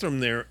the bathroom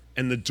there,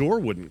 and the door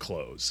wouldn't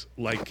close.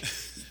 Like,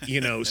 you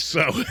know,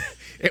 so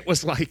it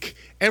was like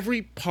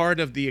every part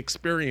of the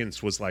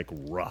experience was like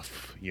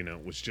rough. You know,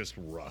 it was just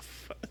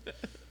rough.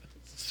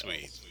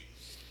 Sweet.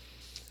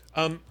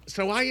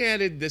 So I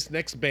added this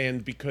next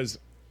band because,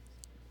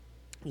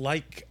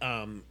 like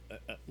the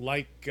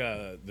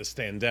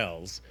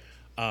Standells,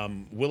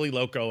 Willie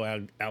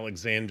Loco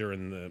Alexander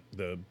and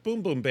the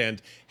Boom Boom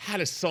Band had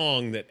a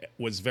song that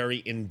was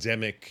very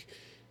endemic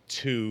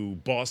to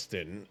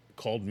Boston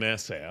called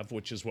Mass Ave,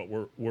 which is what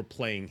we're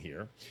playing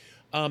here.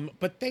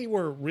 But they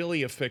were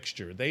really a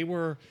fixture. They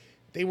were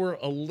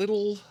a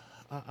little.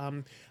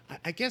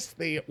 I guess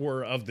they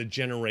were of the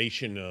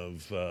generation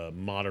of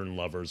Modern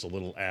Lovers, a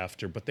little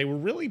after, but they were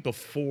really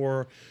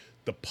before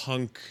the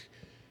punk,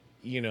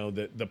 you know,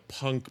 the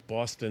punk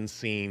Boston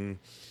scene.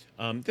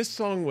 This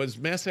song was,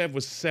 Mass Ave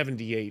was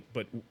 78,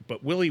 but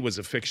Willie was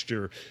a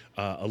fixture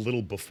a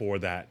little before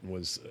that, and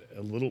was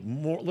a little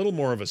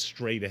more of a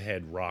straight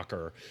ahead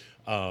rocker.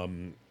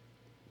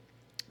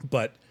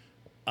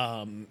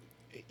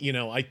 You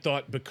know, I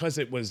thought because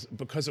it was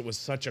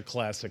such a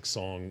classic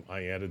song,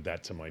 I added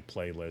that to my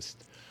playlist.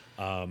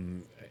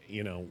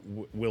 You know,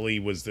 Willie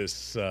was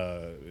this,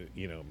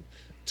 you know,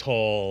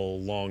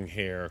 tall, long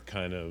hair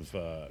kind of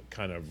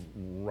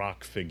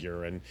rock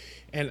figure, and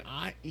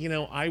I, you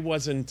know, I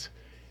wasn't.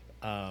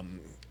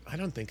 I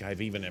don't think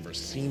I've even ever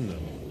seen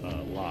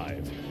them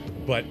live,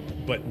 but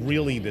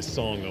really, this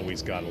song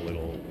always got a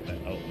little,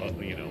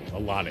 you know, a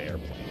lot of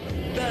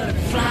airplay.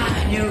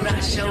 Butterfly on your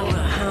right shoulder,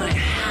 honey,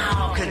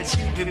 how could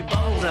you be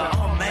bolder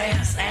on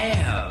Mass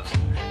Ave?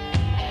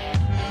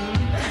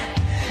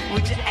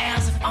 With your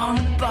ass on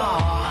the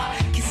bar,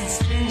 kissing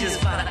strangers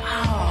by the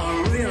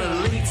hour,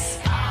 really late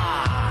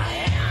spa,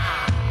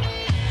 yeah.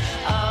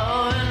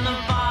 Oh, in the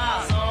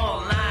bars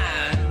all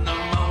night, in the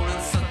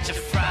morning, such a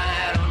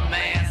fright on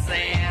Mass Ave,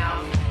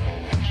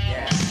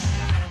 yeah.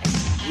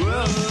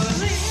 Whoa.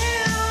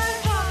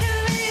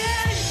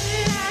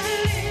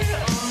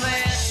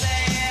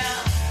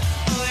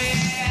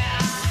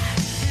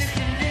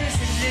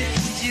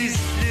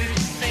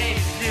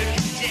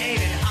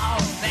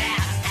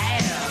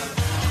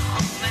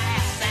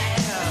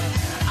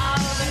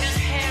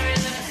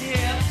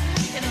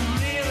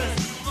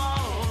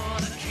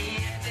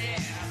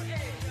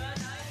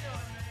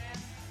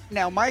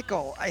 Now,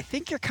 Michael, I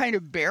think you're kind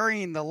of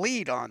burying the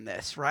lead on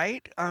this,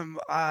 right?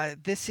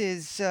 This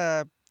is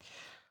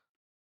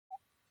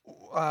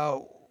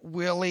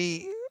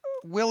Willie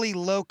Willie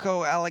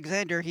Loco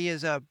Alexander. He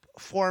is a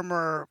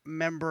former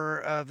member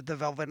of the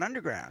Velvet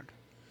Underground.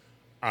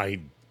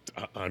 I'm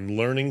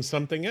learning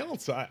something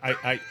else.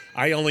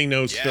 I only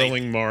know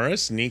Sterling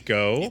Morris,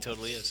 Nico. He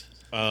totally is.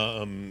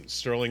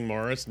 Sterling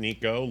Morris,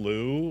 Nico,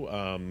 Lou,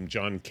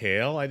 John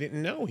Cale. I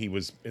didn't know he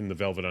was in the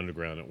Velvet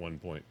Underground at one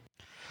point.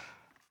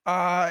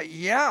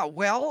 Yeah,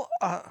 well,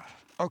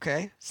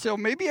 okay. So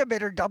maybe I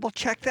better double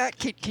check that.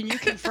 Can you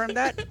confirm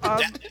that,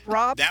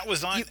 Rob? That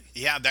was on.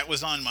 That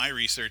was on my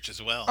research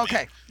as well. Okay.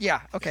 Man.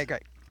 Yeah. Okay.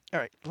 Great. All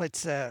right.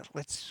 Let's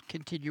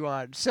continue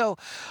on. So,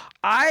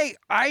 I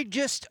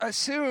just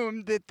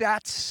assumed that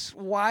that's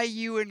why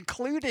you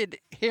included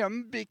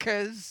him,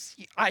 because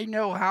I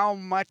know how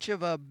much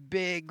of a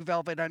big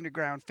Velvet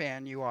Underground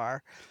fan you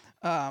are.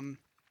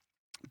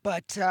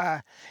 But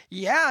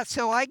yeah,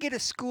 so I get to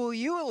school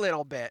you a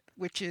little bit,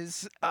 which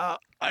is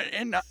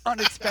an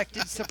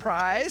unexpected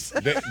surprise.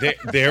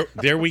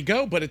 There we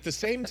go. But at the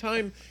same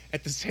time,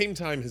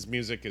 his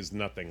music is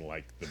nothing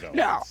like the Velvets.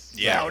 No,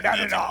 Yeah, no, not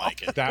at all.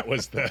 like it. That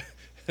was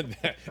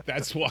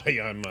that's why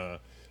I'm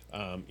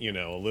a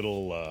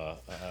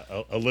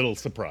little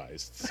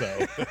surprised.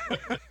 So.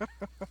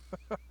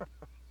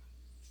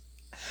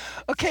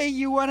 Okay,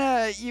 you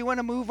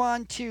wanna move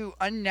on to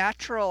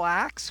Unnatural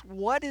Acts.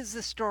 What is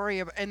the story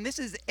of? And this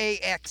is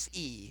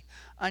AXE,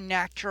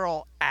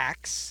 Unnatural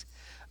Acts.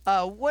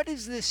 What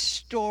is this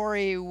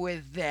story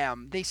with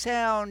them? They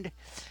sound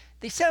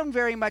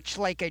very much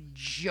like a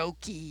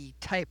jokey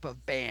type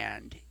of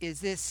band.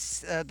 Is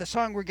this the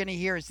song we're going to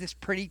hear? Is this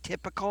pretty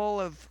typical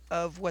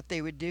of what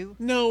they would do?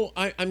 No,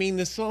 I mean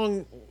the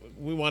song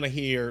we want to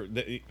hear,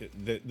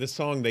 the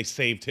song "They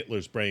Saved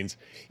Hitler's Brains."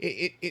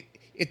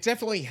 It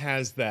definitely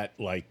has that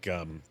that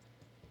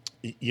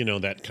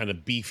kind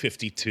of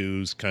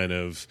B-52s kind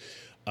of.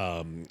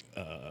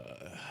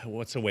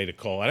 What's a way to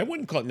call it? I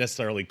wouldn't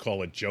necessarily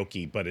call it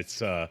jokey, but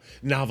it's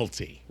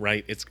novelty,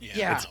 right? It's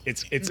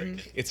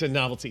a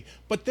novelty.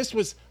 But this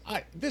was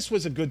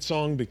a good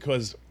song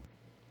because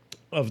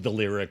of the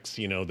lyrics.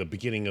 The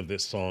beginning of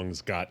this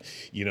song's got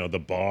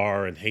the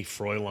bar and "Hey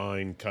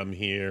Fräulein, come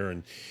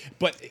here,"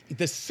 but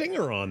the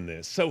singer on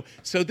this. So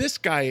this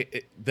guy,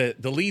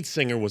 the lead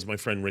singer was my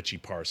friend Richie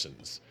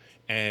Parsons.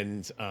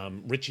 And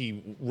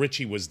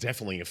Richie was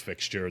definitely a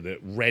fixture. The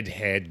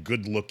redhead,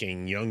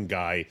 good-looking young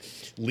guy,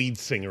 lead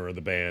singer of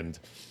the band.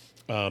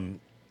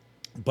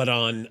 But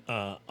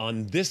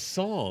on this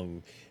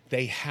song,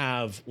 they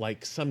have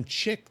like some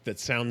chick that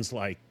sounds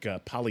like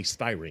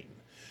polystyrene.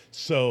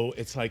 So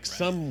it's like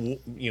some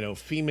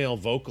female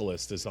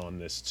vocalist is on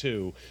this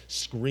too,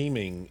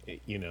 screaming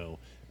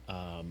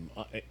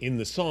in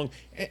the song,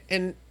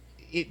 and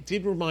it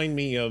did remind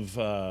me of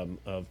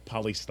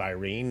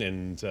polystyrene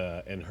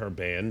and her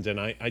band, and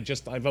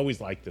I've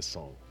always liked this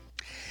song.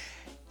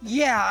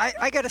 Yeah,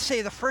 I got to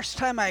say, the first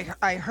time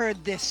I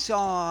heard this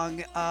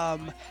song,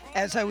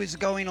 as I was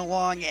going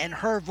along and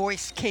her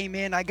voice came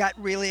in, I got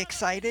really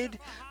excited,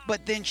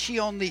 but then she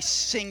only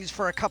sings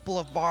for a couple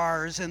of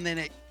bars, and then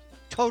it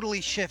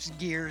totally shifts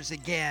gears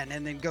again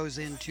and then goes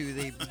into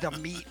the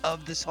meat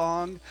of the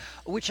song,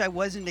 which I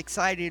wasn't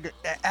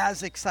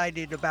as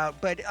excited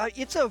about. But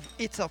it's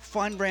a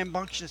fun,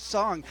 rambunctious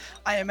song.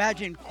 I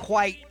imagine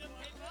quite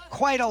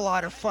a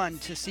lot of fun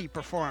to see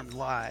performed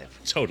live.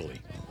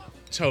 Totally.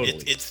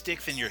 It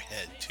sticks in your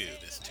head too,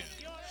 this tune.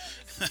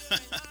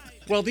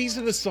 Well, these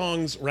are the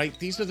songs, right?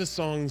 These are the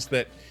songs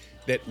that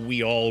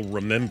we all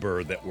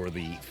remember that were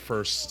the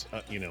first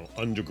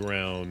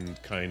underground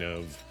kind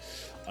of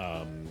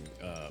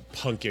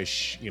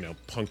punkish,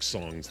 punk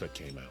songs that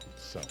came out.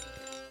 So.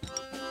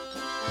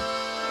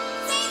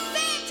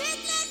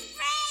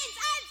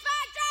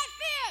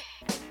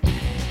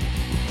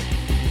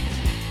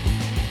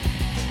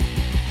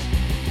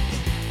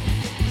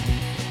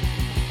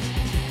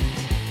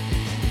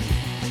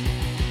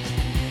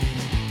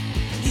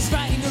 He's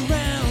riding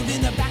around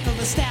in the back of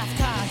a staff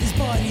car. His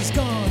body's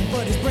gone,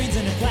 but his brain's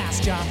in a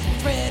glass jar.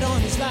 Thread on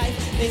his life,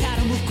 they had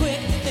to move quick.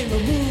 They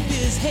removed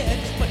his head,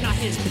 but not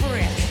his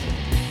prick.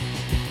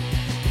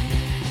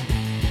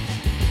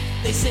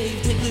 They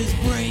saved Hitler's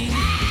brain.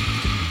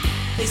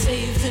 They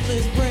saved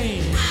Hitler's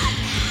brain.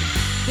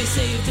 They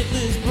saved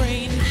Hitler's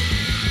brain.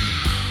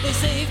 They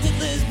saved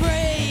Hitler's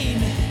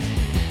brain.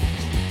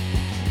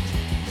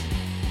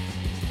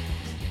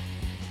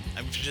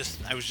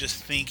 I was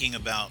just thinking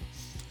about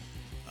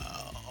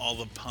all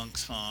the punk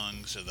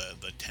songs, or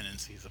the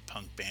tendencies of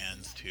punk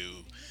bands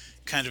to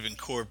kind of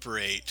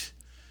incorporate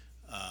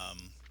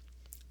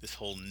this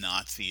whole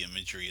Nazi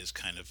imagery as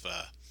kind of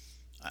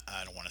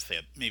I don't want to say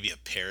maybe a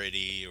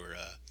parody, or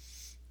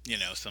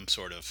some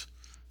sort of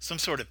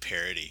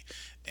parody,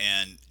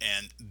 and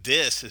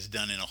this is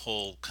done in a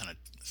whole kind of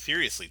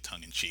seriously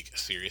tongue-in-cheek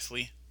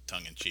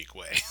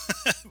way.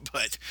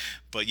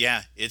 but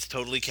yeah, it's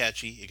totally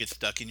catchy. It gets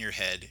stuck in your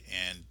head,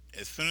 and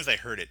as soon as I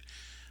heard it,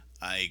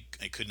 I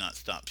could not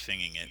stop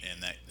singing it,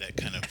 and that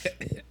kind of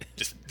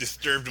just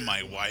disturbed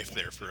my wife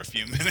there for a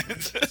few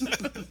minutes.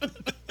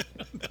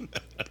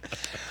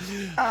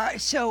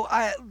 So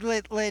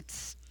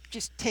let's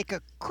just take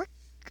a quick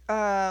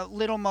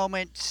little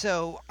moment.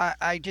 So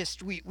I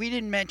just we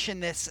didn't mention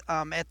this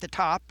at the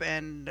top,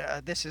 and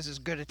this is as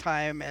good a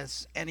time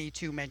as any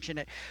to mention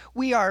it.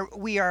 We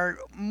are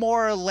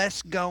more or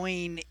less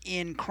going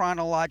in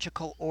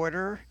chronological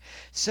order.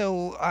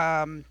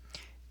 So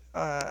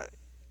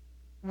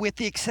with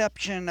the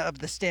exception of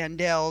the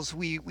Standells,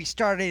 we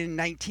started in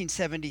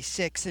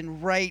 1976,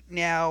 and right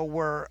now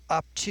we're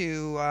up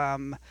to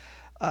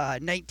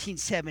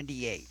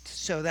 1978.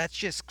 So that's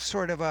just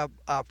sort of a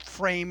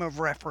frame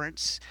of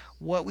reference.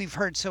 What we've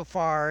heard so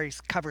far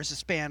covers a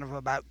span of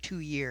about 2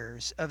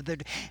 years of the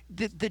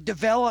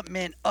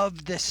development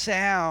of the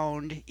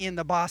sound in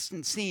the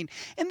Boston scene,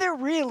 and there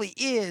really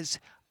is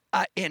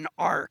an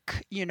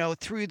arc,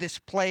 through this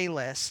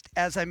playlist.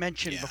 As I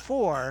mentioned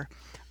before,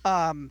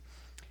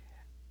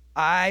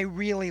 I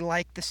really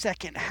like the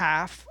second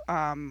half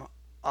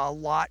a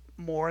lot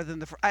more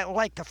than I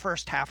like the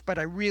first half, but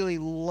I really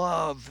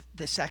love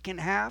the second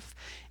half.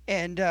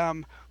 And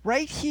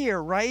right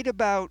here, right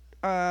about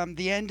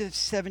the end of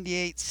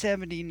 78,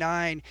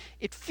 79,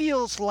 it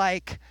feels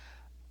like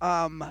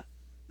the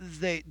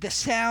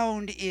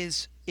sound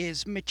is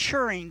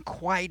maturing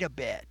quite a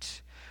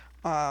bit.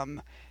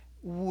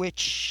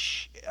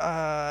 Which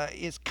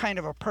is kind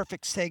of a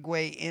perfect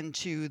segue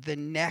into the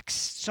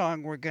next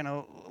song we're going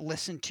to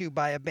listen to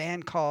by a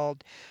band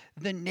called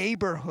The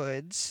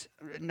Neighborhoods.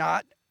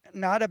 Not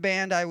a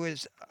band I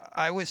was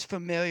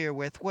familiar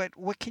with.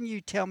 What can you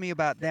tell me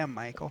about them,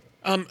 Michael?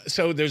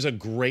 So there's a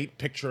great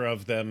picture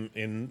of them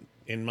in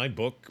my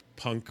book,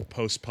 Punk,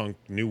 Post-Punk,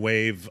 New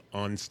Wave,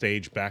 On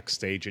Stage,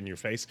 Backstage, In Your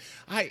Face.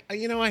 I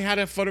had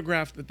a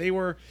photograph that they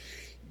were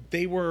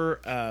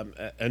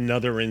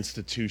another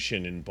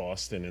institution in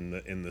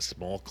Boston in the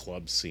small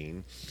club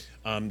scene.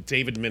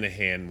 David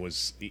Minahan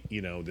was,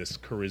 this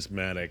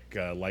charismatic,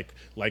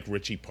 like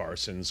Richie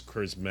Parsons,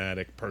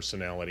 charismatic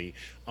personality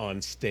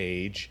on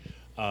stage.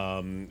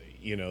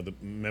 The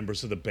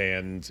members of the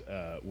band,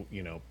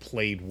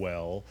 played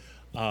well.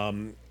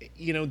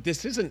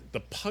 This isn't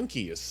the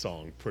punkiest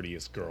song,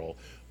 Prettiest Girl,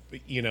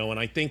 and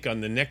I think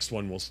on the next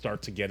one we'll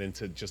start to get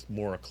into just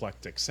more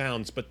eclectic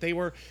sounds, but they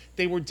were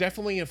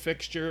definitely a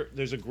fixture.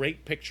 There's a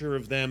great picture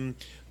of them.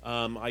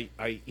 A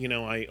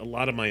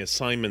lot of my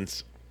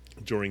assignments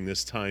during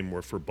this time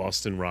were for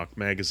Boston Rock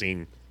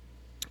Magazine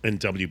and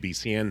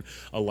WBCN.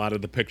 A lot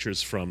of the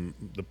pictures from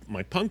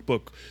my punk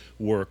book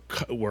were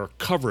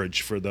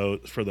coverage for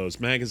those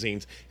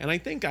magazines, and I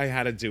think I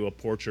had to do a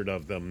portrait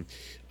of them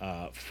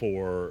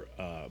for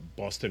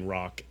Boston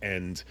Rock,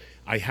 and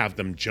I have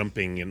them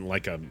jumping in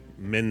like a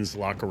men's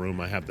locker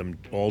room. I have them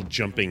all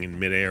jumping in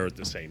midair at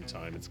the same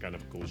time. It's kind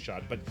of a cool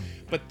shot, but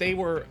they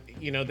were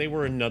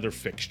another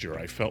fixture.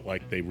 I felt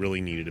like they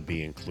really needed to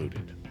be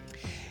included.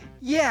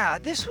 Yeah,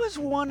 this was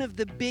one of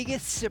the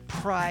biggest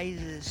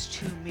surprises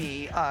to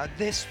me.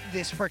 This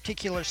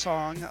particular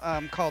song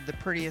called "The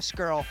Prettiest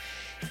Girl."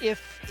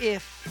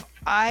 If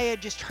I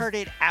had just heard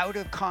it out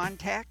of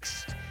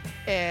context,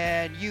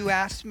 and you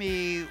asked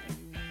me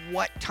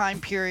what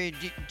time period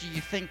do you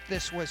think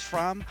this was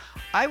from,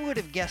 I would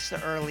have guessed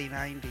the early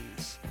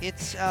 '90s. It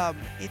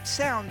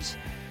sounds,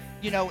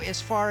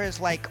 as far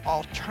as like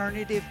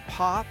alternative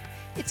pop,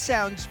 it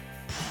sounds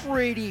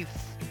pretty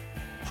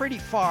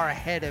far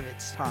ahead of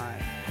its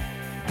time.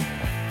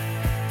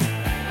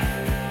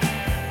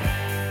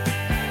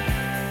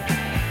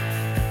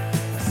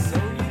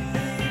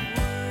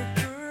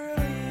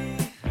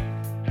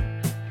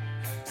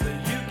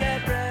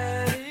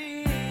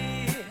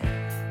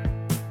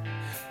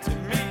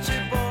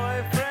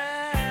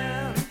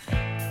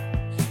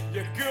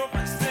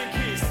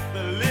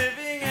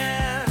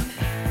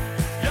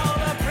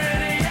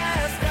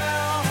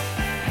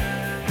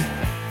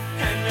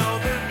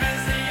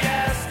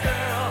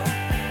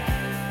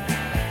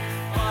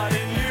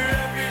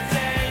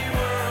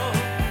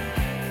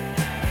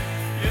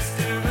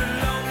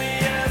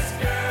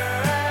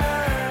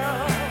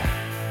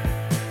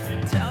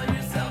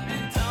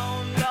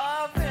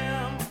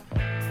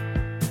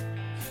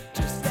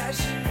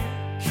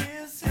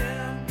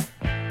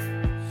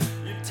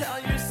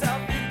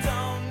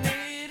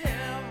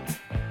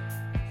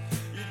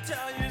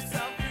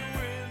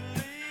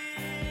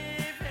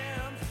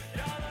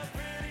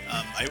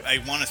 I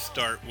want to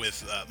start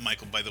with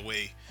Michael. By the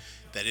way,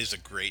 that is a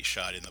great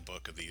shot in the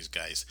book of these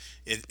guys.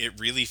 It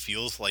really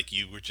feels like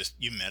you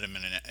met them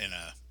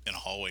in a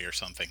hallway or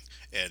something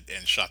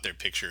and shot their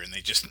picture, and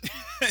they just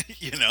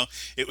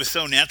it was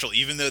so natural,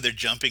 even though they're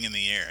jumping in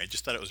the air. I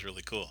just thought it was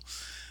really cool.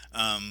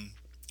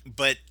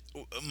 But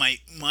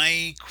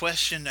my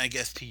question, I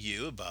guess, to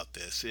you about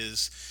this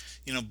is,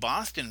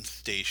 Boston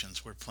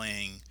stations were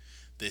playing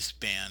this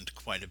band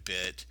quite a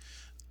bit.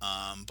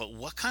 But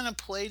what kind of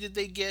play did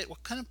they get?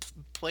 What kind of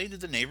play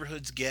did the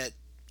Neighborhoods get,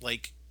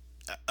 like,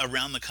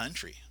 around the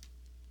country?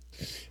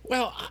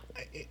 Well,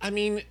 I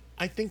mean,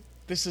 I think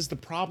this is the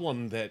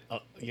problem that,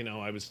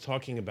 I was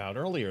talking about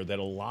earlier, that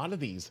a lot of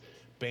these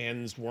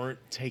bands weren't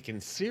taken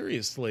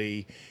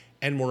seriously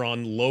and were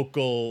on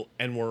local,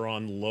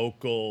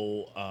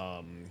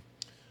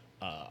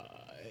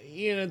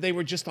 they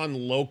were just on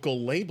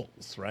local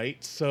labels,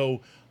 right?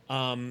 So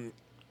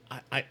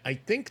I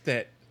think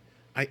that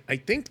I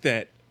think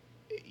that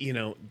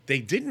they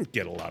didn't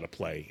get a lot of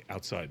play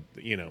outside.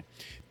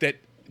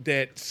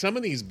 That some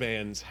of these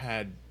bands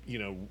had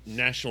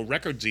national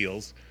record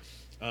deals.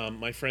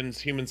 My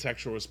friend's Human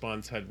Sexual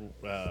Response had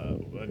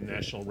a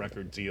national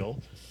record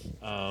deal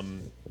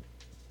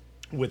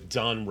with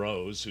Don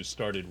Rose, who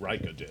started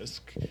Rykodisc.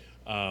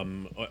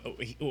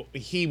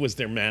 He was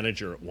their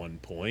manager at one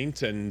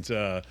point, and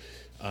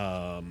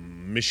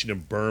Mission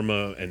of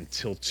Burma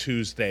until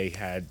Tuesday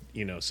had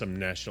some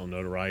national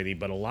notoriety,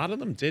 but a lot of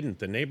them didn't.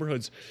 The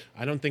Neighborhoods,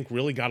 I don't think,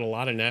 really got a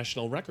lot of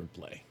national record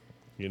play.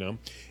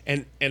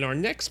 And our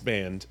next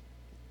band,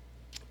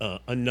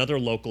 another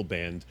local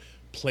band,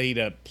 played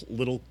a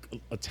little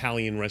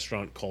Italian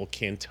restaurant called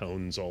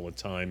Cantone's all the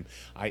time.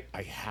 I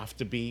have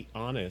to be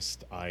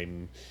honest.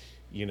 I'm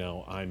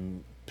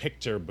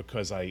picked her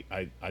because I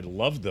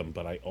loved them,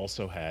 but I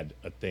also had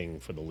a thing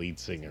for the lead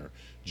singer,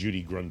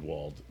 Judy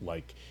Grundwald.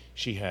 Like,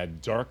 she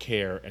had dark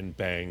hair and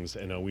bangs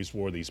and always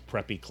wore these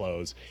preppy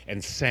clothes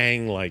and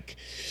sang like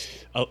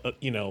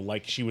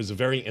she was a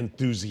very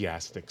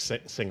enthusiastic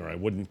singer. I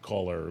wouldn't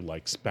call her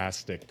like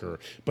spastic,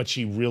 but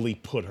she really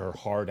put her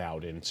heart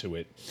out into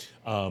it.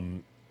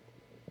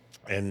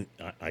 And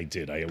I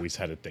did. I always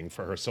had a thing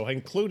for her, so I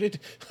included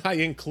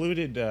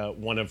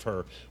one of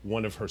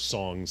her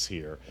songs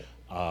here.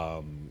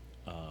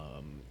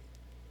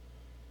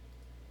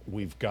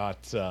 We've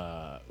got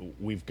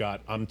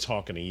I'm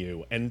Talking to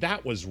You, and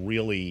that was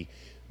really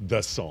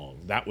the song.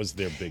 That was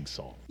their big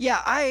song.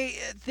 Yeah,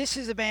 this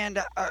is a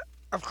band,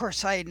 of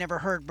course, I had never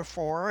heard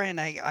before,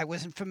 and I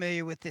wasn't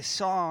familiar with this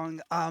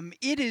song.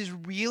 It is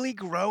really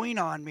growing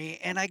on me,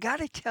 and I got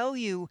to tell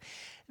you,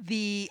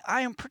 I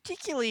am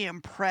particularly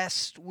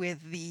impressed with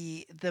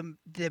the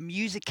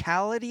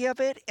musicality of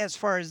it as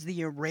far as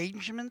the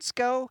arrangements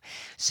go.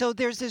 So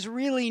there's this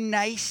really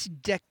nice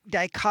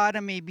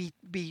dichotomy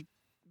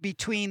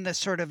between the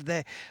sort of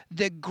the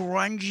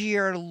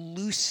grungier,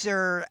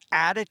 looser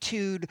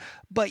attitude,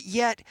 but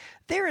yet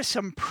there is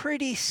some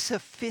pretty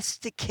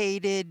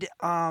sophisticated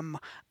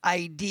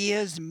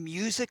ideas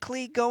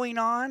musically going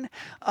on,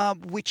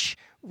 which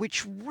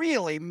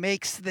really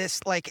makes this,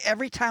 like,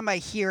 every time I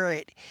hear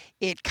it,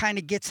 it kind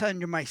of gets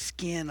under my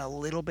skin a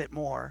little bit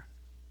more.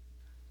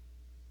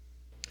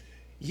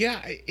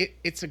 Yeah,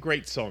 it's a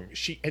great song.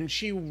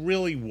 She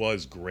really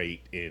was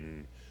great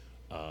in.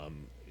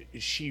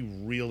 She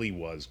really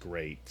was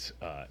great.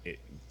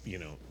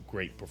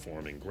 Great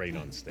performing, great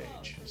on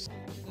stage.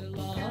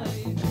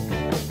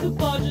 The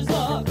barges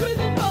are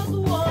breathing across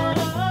the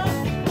water.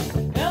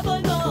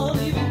 Airplanes are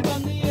leaving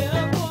from the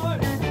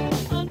airport.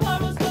 And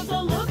pirate ships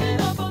are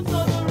looking up on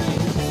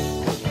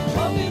submarines.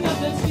 Walking up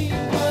the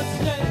Seaport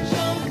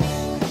station.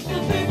 The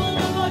people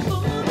are like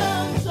full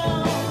down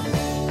south.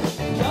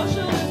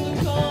 Joshua in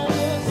the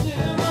corner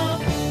syrup.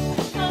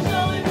 And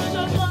Dolly Bridge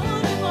are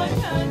floating like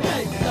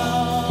pancakes. I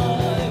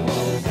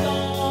won't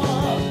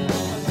stop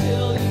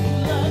until you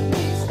let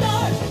me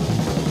start.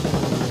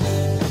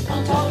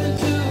 I'm talking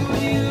to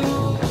you.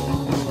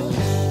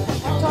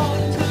 I'm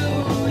talking to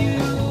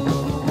you.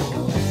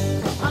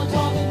 I'm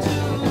talking to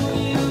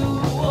you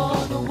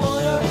on the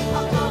water.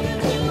 I'm talking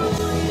to you.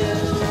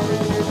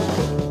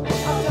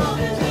 I'm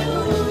talking to you.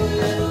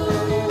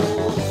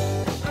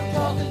 I'm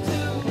talking to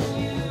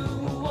you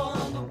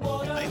on the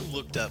water. I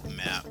looked up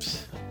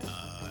maps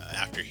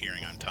after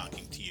hearing I'm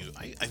Talking to You.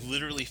 I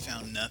literally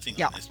found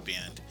nothing on this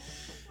band,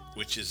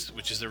 which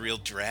is a real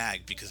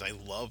drag because I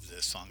love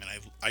this song and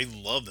I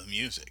love the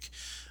music.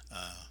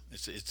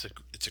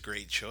 It's a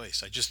great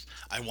choice.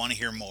 I want to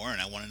hear more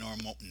and I want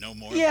to know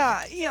more.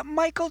 Yeah,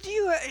 Michael, do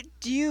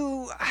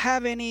you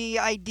have any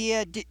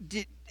idea?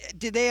 Did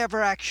they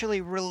ever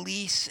actually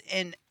release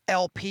an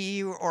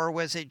LP, or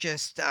was it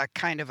just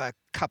kind of a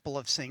couple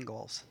of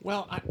singles?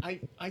 Well,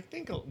 I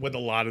think with a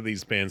lot of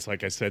these bands,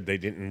 like I said, they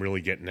didn't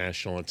really get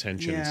national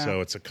attention. Yeah.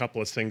 So it's a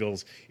couple of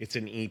singles. It's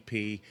an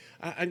EP.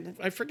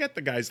 I forget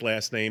the guy's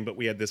last name, but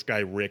we had this guy,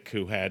 Rick,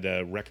 who had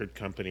a record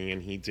company,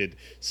 and he did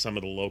some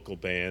of the local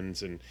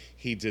bands, and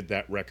he did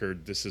that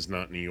record, This Is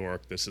Not New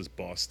York, This Is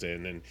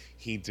Boston, and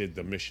he did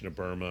the Mission of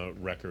Burma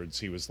records.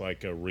 He was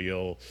like a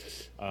real...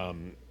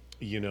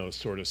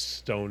 sort of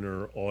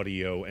stoner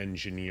audio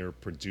engineer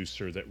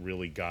producer that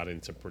really got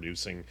into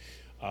producing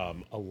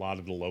a lot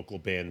of the local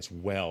bands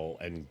well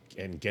and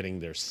getting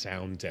their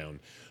sound down.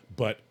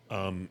 But,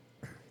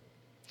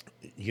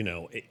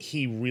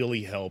 he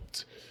really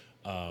helped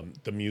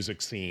the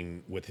music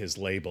scene with his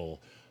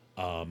label.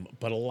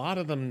 But a lot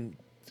of them,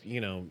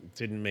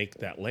 didn't make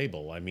that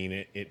label. I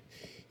mean,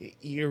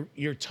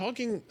 you're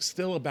talking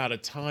still about a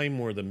time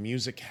where the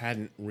music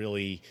hadn't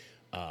really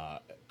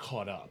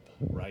caught up,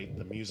 right?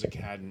 The music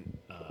hadn't,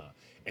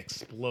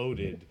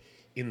 exploded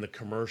in the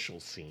commercial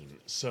scene.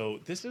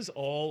 So this is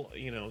all,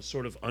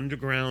 sort of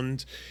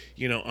underground,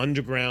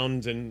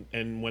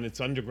 and when it's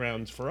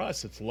underground for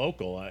us, it's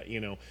local.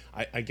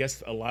 I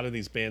guess a lot of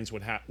these bands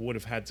would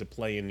have had to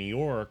play in New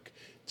York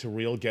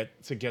to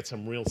get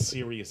some real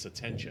serious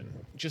attention.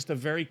 Just a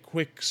very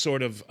quick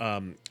sort of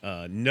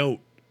note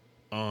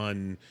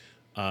on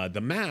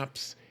the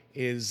Maps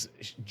is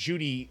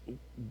Judy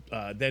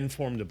then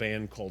formed a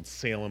band called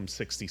Salem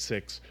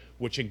 66,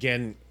 which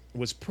again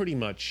was pretty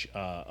much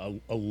a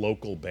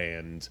local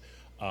band,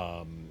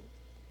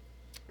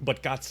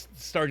 but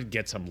started to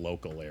get some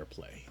local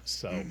airplay.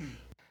 So.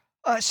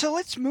 So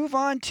let's move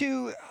on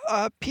to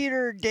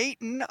Peter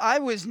Dayton. I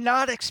was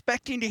not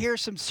expecting to hear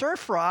some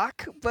surf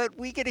rock, but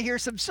we get to hear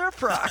some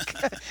surf rock.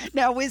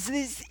 Now,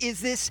 is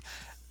this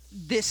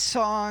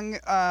song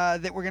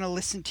that we're going to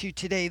listen to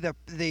today,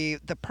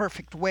 the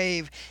Perfect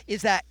Wave,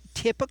 is that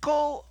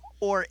typical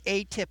or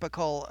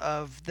atypical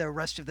of the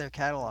rest of their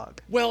catalog?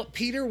 Well,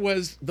 Peter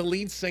was the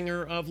lead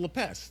singer of La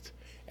Peste,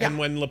 and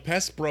when La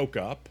Peste broke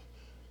up,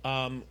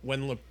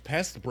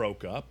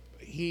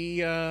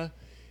 he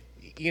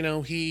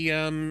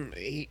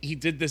he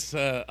did this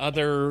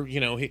other,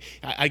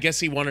 I guess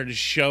he wanted to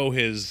show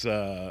his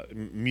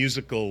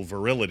musical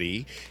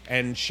virility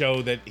and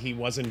show that he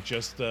wasn't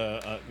just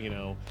a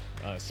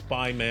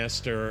spy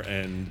master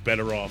and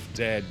better off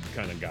dead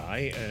kind of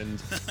guy.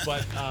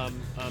 But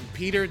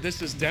Peter,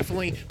 this is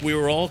definitely, we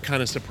were all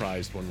kind of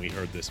surprised when we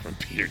heard this from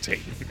Peter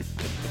Dayton.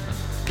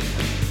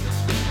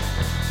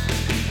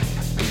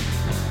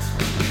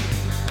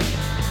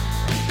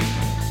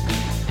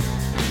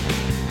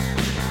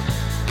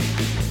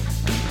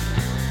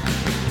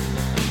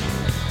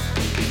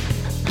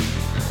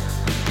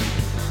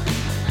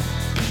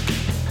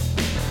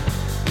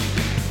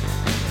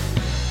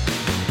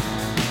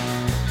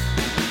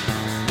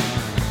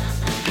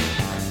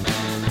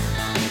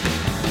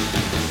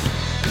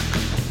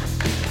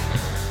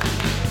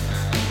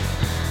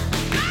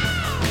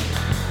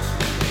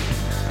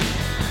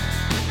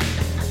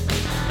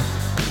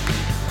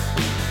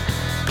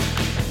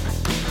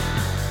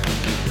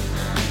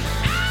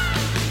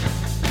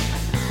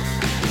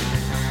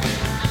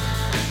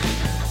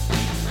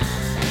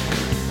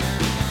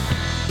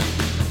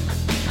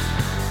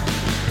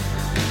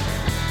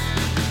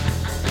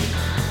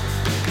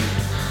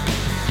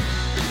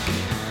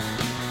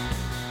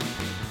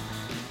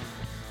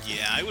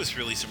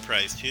 Really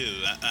surprised too.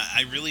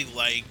 I really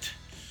liked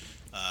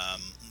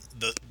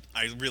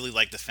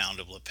the sound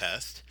of La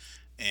Peste,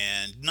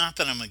 and not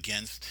that I'm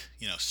against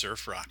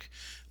surf rock,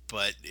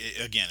 but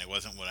again, it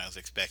wasn't what I was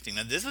expecting.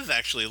 Now this is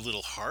actually a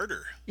little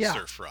harder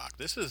surf rock.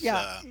 This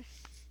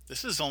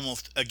is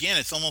almost, again,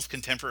 it's almost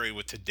contemporary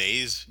with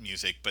today's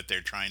music, but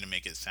they're trying to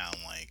make it sound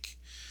like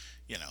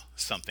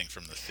something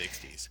from the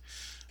 60s.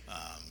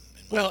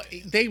 Well,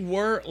 they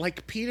were,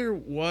 like, Peter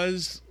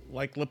was,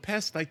 like, La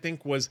Peste, I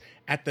think, was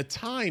at the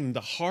time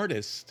the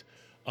hardest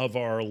of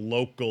our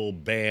local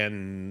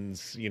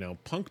bands,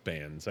 punk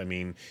bands. I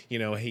mean,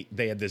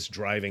 they had this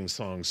driving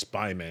song,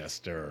 Spy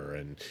Master,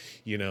 and,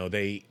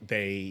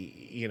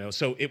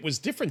 so it was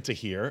different to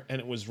hear,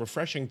 and it was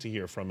refreshing to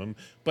hear from him,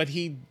 but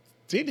he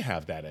did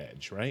have that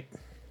edge, right?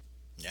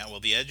 Yeah, well,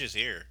 the edge is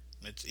here.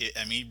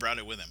 He brought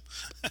it with him.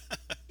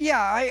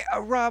 Yeah,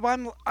 Rob,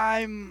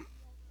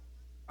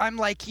 I'm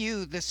like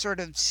you. The sort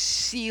of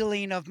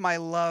ceiling of my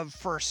love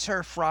for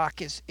surf rock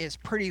is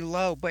pretty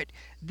low, but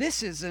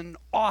this is an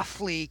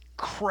awfully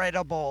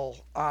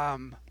credible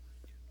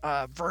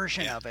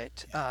version of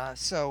it.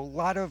 So a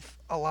lot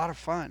of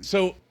fun.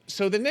 So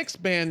the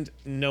next band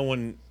no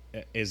one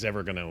is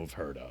ever going to have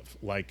heard of,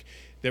 like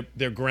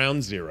they're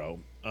Ground Zero.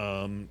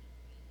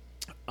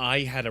 I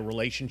had a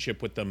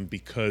relationship with them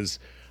because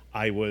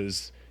I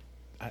was.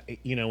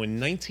 In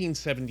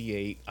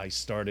 1978, I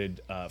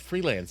started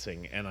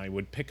freelancing, and I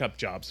would pick up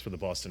jobs for the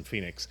Boston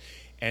Phoenix.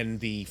 And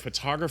the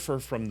photographer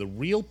from the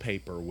Real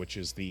Paper, which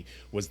was the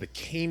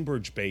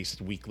Cambridge-based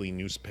weekly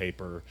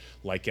newspaper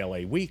like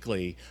LA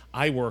Weekly,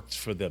 I worked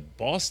for the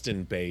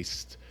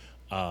Boston-based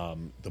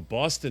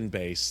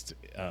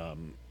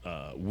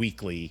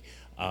weekly.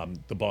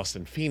 The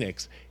Boston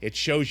Phoenix. It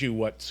shows you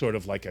what sort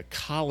of like a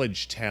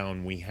college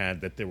town we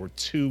had, that there were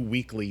two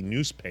weekly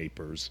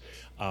newspapers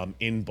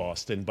in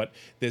Boston. But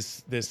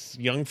this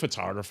young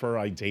photographer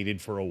I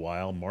dated for a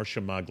while,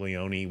 Marcia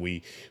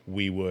Maglione,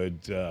 we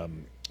would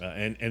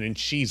and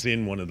she's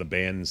in one of the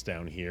bands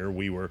down here.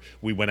 We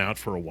went out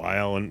for a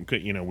while, and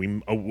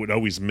we would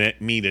always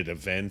meet at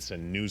events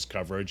and news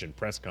coverage and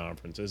press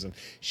conferences. And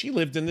she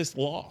lived in this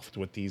loft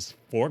with these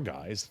four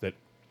guys that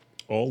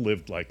all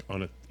lived like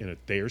in a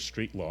Thayer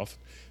Street loft.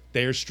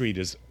 Thayer Street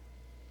is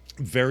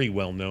very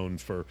well known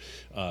for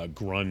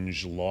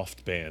grunge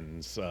loft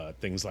bands,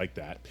 things like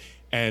that.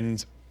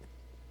 And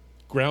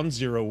Ground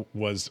Zero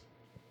was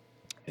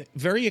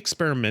very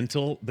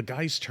experimental. The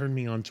guys turned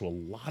me on to a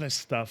lot of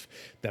stuff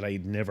that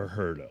I'd never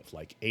heard of,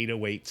 like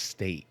 808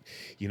 State,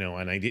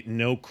 and I didn't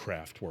know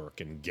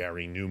Kraftwerk and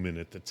Gary Newman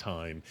at the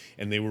time.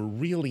 And they were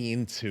really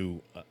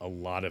into a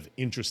lot of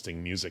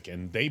interesting music,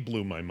 and they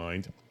blew my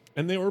mind.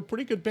 And they were a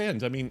pretty good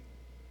band. I mean,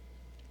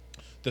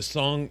 the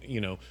song,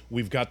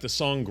 we've got the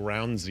song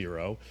Ground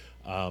Zero,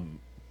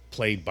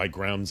 played by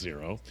Ground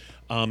Zero.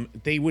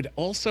 They would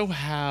also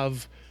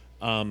have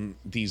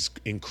these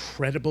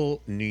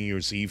incredible New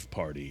Year's Eve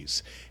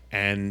parties,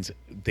 and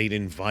they'd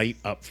invite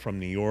up from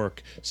New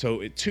York.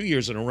 So 2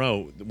 years in a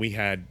row, we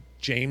had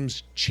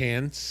James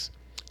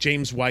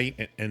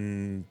White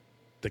and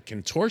the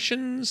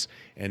Contortions,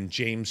 and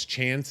James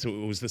Chance. So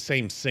it was the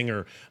same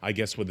singer, I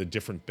guess, with a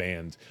different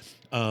band.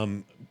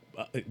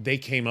 They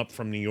came up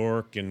from New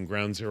York, and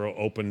Ground Zero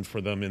opened for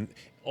them, and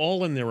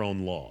all in their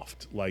own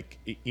loft. Like,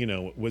 it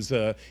was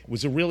a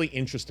really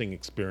interesting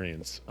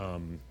experience.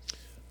 And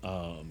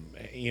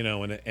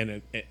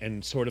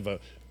sort of a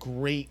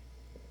great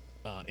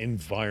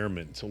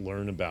environment to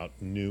learn about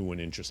new and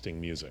interesting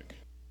music.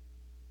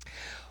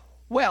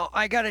 Well,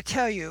 I got to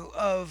tell you,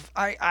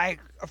 I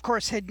of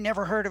course had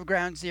never heard of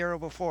Ground Zero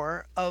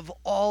before. Of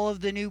all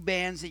of the new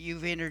bands that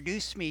you've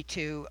introduced me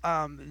to,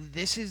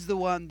 this is the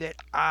one that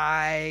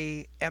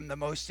I am the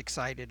most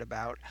excited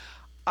about.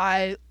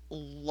 I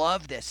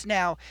love this.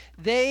 Now,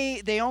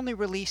 they only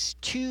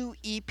released 2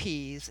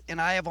 EPs,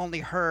 and I have only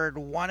heard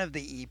one of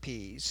the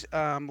EPs,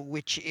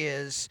 which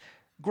is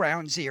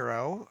Ground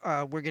Zero.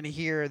 We're going to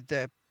hear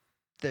the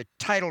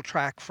title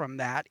track from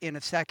that in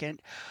a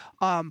second.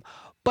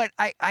 But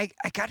I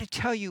got to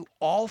tell you,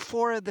 all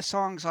 4 of the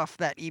songs off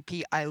that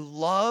EP, I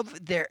love.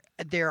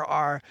 There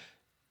are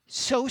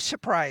so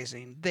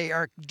surprising. They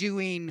are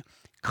doing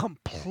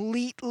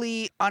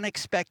completely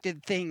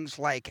unexpected things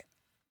like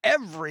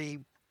every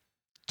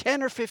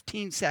 10 or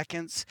 15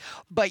 seconds,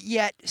 but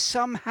yet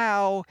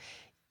somehow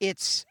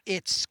it's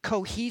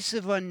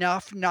cohesive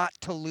enough not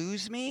to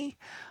lose me.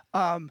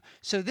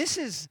 So this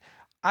is,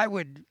 I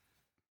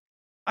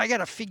got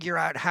to figure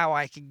out how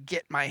I can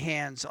get my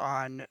hands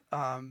on,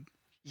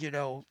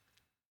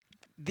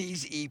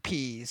 these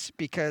EPs,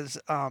 because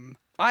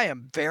I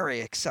am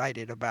very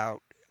excited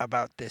about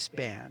this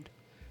band.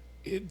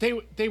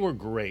 They were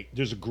great.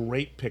 There's a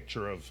great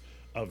picture of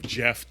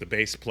Jeff, the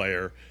bass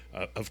player.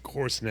 Of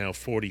course, now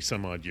 40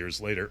 some odd years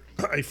later,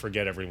 I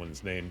forget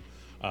everyone's name.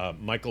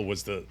 Michael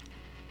was the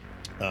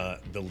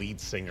lead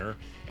singer,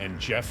 and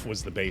Jeff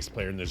was the bass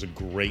player. And there's a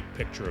great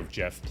picture of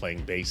Jeff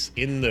playing bass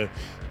in their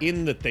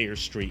Thayer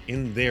Street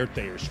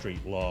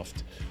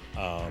loft,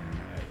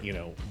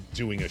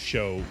 doing a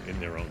show in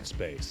their own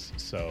space.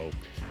 So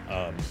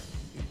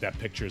that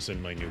picture's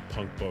in my new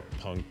punk book,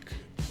 Punk,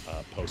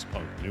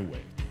 Post-Punk, New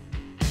Wave.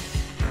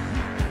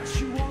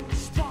 You on the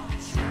spot.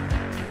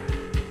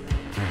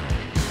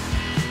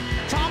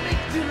 Atomic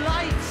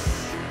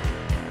delights.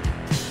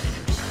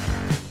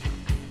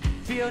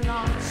 Fear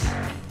not.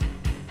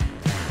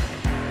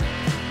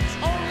 It's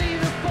only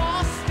the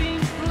Boston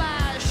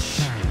flash.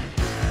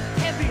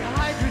 Heavy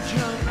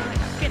hydrogen.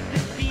 Get the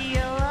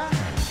feel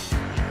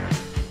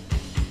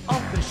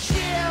of the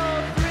chill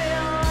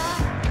thrill.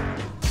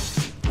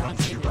 Ground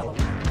Zero.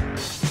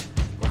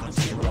 Ground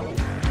Zero.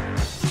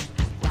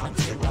 Ground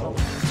Zero.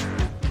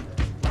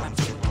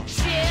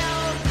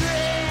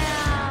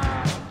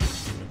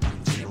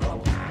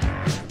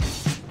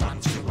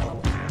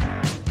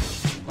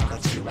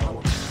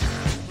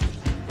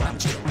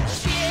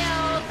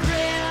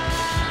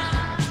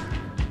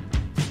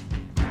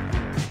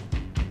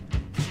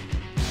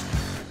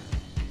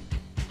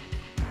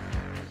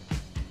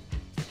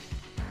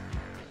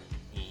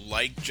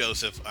 Like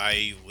Joseph,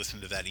 I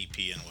listened to that EP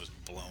and was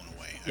blown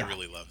away. Yeah. I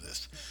really love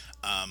this.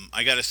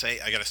 I gotta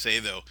say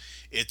though,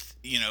 it's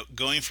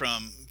going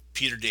from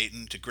Peter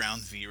Dayton to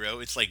Ground Zero.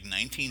 It's like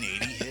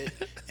 1980 hit,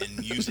 and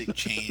music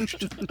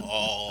changed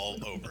all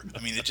over. I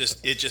mean, it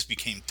just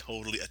became a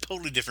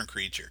totally different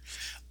creature.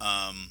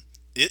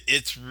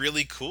 It's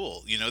really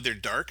cool. They're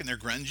dark and they're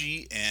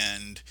grungy,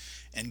 and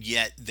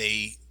yet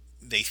they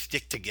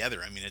stick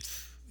together. I mean,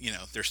 it's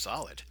they're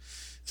solid.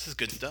 This is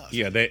good stuff.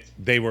 Yeah,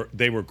 they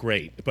were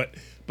great.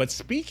 But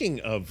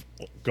speaking of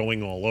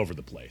going all over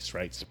the place,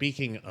 right?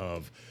 Speaking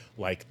of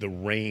like the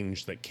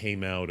range that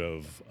came out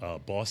of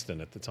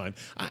Boston at the time,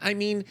 I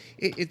mean,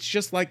 it's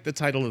just like the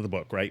title of the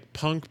book, right?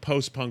 Punk,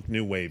 post-punk,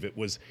 new wave. It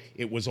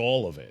was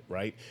all of it,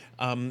 right?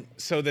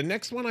 So the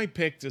next one I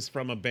picked is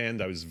from a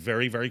band I was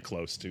very, very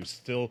close to,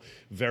 still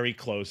very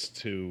close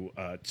to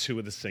 2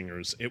 of the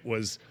singers. It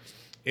was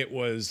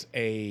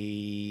a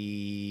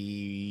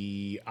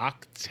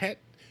octet.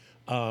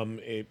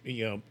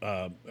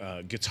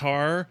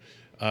 Guitar,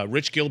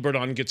 Rich Gilbert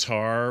on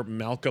guitar,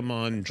 Malcolm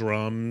on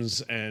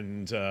drums,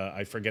 and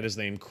I forget his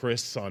name,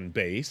 Chris on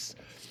bass.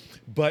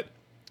 But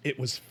it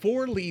was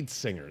 4 lead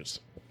singers.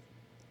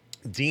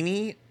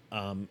 Deanie,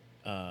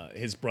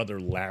 his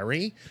brother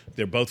Larry,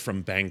 they're both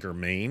from Bangor,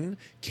 Maine.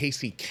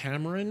 Casey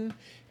Cameron,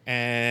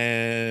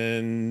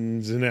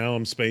 and now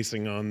I'm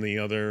spacing on the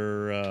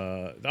other.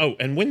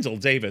 And Wendell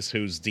Davis,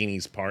 who's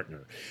Deanie's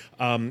partner.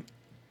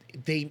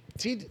 They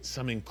did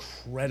some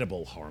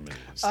incredible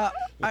harmonies.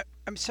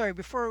 I'm sorry.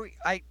 Before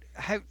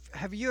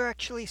have you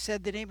actually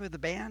said the name of the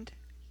band?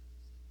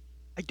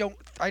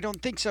 I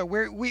don't think so.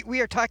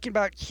 We are talking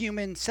about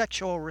human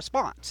sexual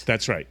response.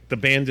 That's right. The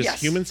band is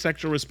Yes. Human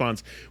Sexual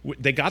Response.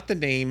 They got the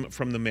name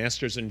from the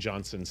Masters and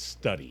Johnson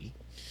study,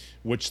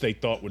 which they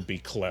thought would be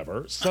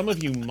clever. Some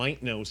of you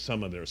might know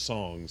some of their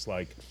songs,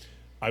 like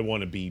I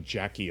Want to Be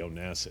Jackie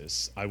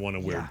Onassis, I Want to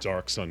Wear Yeah.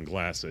 Dark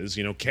Sunglasses.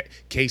 You know,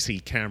 Casey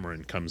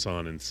Cameron comes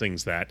on and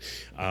sings that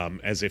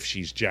as if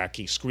she's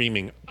Jackie,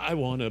 screaming, I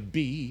want to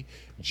be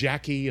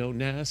Jackie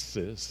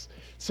Onassis.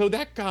 So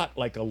that got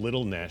like a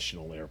little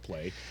national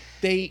airplay.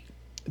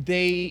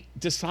 They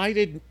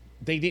decided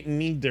they didn't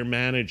need their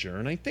manager,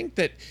 and I think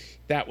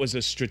that was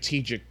a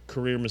strategic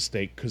career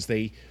mistake because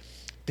they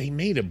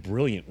made a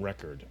brilliant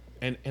record,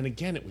 and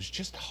again it was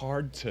just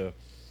hard to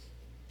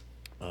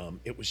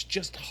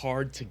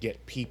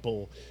get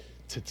people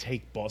to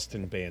take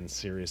Boston bands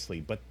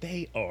seriously. But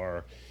they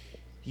are,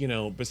 you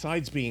know,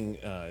 besides being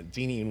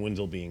Deanie and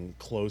Wendell being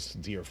close,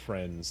 dear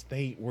friends,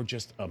 they were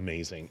just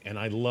amazing. And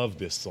I love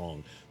this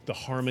song. The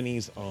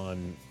harmonies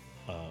on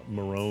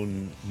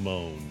Maroon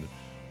Moan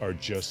are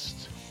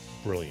just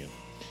brilliant.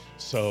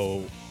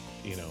 So,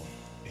 you know,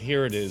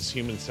 here it is,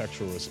 Human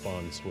Sexual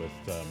Response with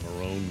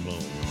Maroon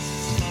Moan.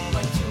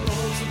 Like two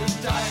rolls of the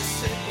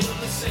dice, they yield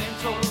the same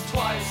total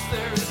twice.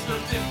 There is no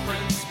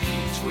difference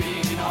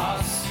between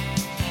us.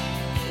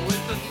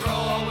 With the throw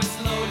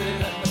always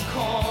loaded and the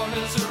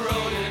corners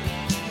eroded,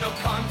 no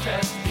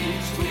contest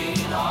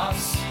between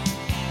us.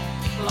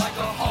 Like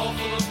a hall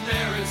full of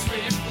mirrors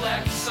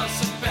reflects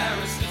us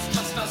embarrassed, it's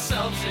just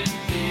ourselves in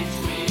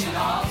between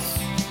us.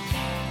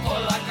 Or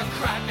like a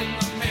crack in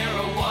the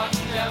mirror, what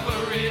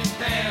never is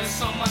there,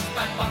 so much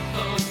back but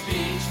those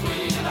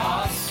between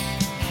us.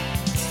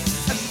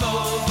 And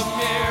though the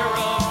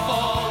mirror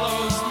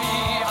follows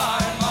me,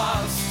 I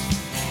must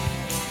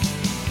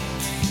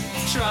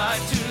try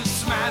to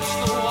smash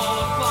the wall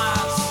of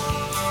glass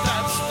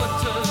that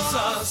splinters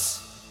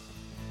us.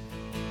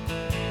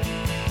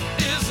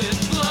 Is it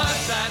blood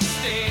that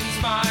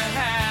stains my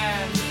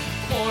hand,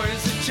 or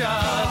is it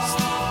just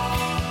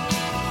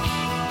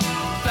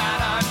that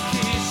I'm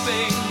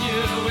keeping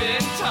you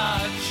in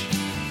touch?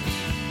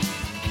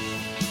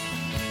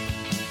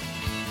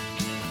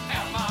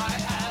 Am I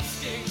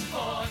asking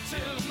for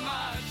too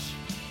much?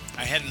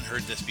 I hadn't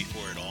heard this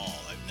before at all.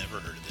 I've never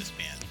heard of this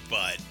band,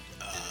 but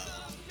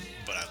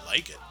I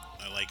like it.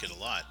 I like it a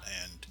lot,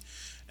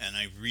 and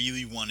I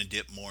really want to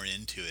dip more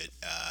into it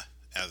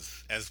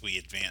as we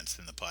advance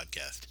in the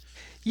podcast.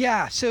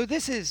 Yeah, so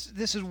this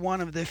is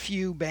one of the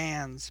few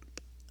bands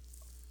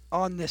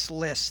on this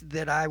list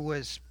that I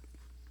was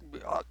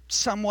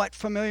somewhat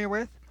familiar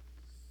with.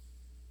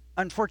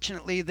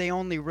 Unfortunately, they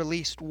only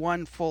released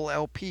one full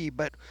LP,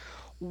 but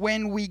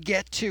when we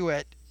get to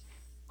it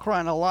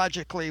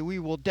chronologically, we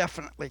will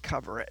definitely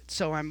cover it.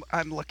 So I'm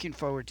looking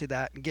forward to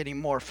that and getting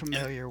more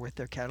familiar with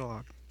their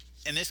catalog.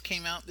 And this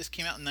came out in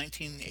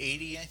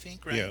 1980, I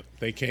think, right? Yeah,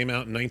 they came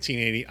out in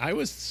 1980. I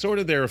was sort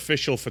of their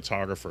official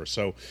photographer.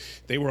 So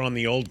they were on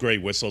the Old Grey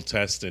Whistle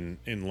test in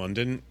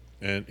London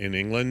and in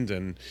England,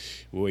 and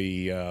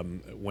we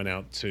went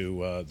out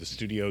to the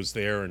studios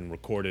there and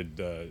recorded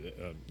them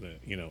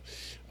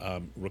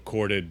on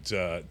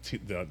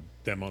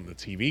the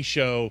TV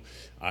show.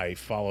 I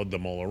followed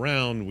them all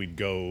around. We'd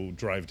go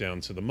drive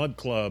down to the Mud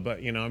Club.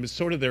 I was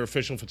sort of their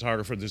official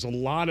photographer. There's a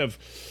lot of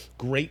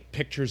great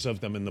pictures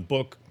of them in the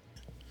book.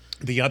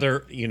 The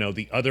other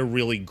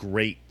really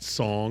great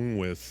song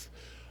with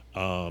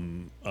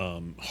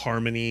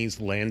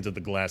harmonies, Land of the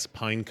Glass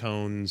Pine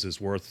Cones,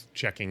 is worth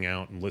checking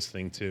out and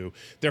listening to.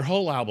 Their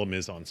whole album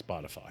is on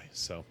Spotify.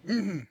 So,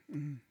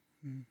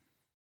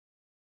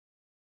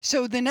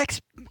 So the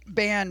next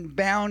band,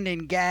 Bound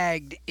and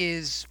Gagged,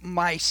 is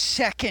my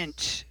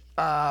second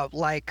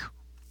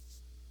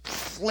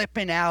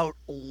flipping out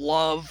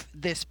love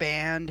this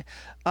band.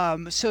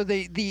 So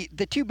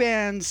the two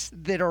bands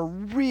that are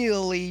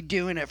really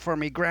doing it for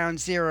me, Ground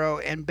Zero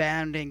and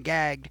Bound and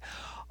Gagged,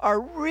 are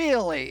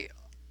really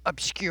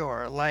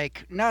obscure.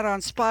 Like, not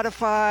on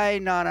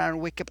Spotify, not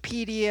on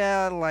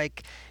Wikipedia.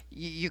 Like,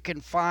 you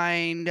can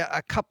find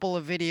a couple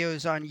of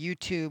videos on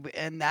YouTube,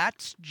 and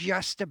that's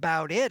just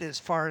about it as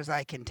far as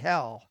I can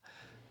tell.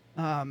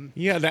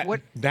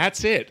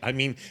 That's it. I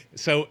mean,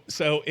 so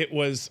it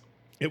was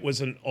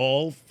an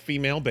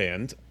all-female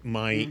band.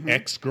 My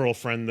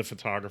ex-girlfriend, the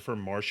photographer,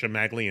 Marcia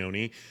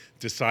Maglione,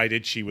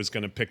 decided she was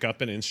going to pick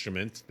up an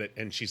instrument,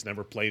 and she's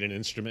never played an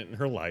instrument in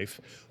her life.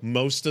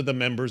 Most of the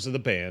members of the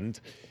band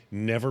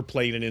never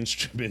played an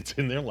instrument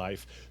in their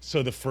life.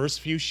 So the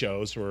first few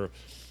shows were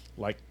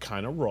like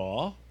kind of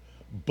raw,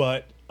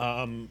 but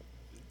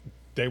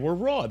they were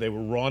raw. They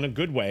were raw in a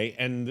good way.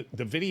 And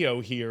the video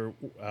here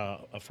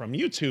from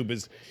YouTube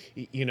is,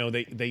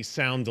 they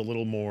sound a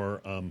little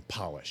more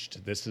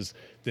polished. This is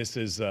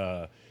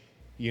a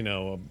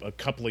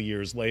couple of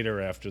years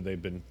later after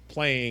they've been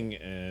playing,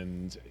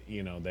 and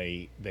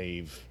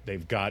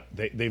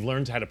they've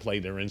learned how to play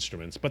their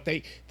instruments. But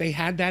they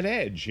had that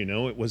edge.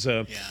 It was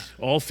a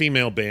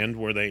all-female band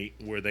where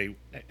they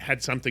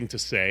had something to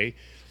say,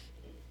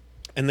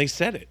 and they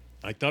said it.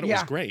 I thought it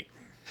was great.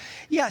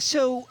 Yeah.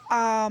 So,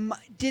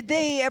 did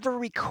they ever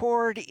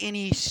record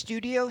any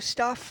studio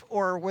stuff,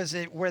 or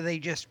were they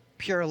just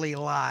purely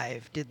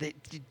live? Did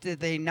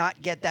they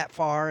not get that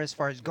far as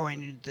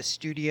going into the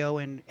studio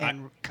and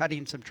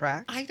cutting some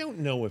tracks? I don't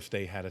know if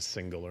they had a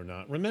single or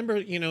not.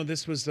 Remember,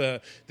 this was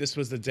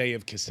the day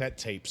of cassette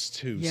tapes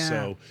too.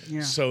 Yeah,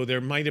 So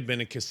there might have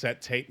been a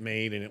cassette tape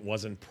made and it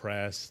wasn't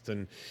pressed,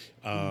 and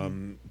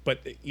but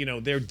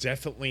they're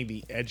definitely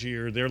the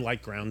edgier. They're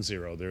like Ground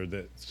Zero. They're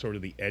the sort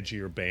of the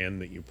edgier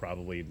band that you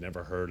probably had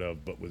never heard of,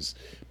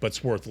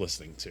 but's worth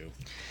listening to.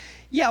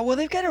 Yeah, well,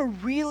 they've got a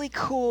really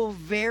cool,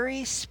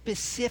 very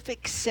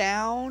specific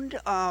sound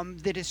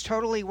that is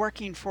totally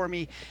working for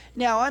me.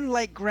 Now,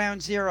 unlike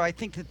Ground Zero, I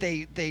think that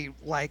they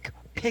like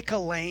pick a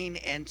lane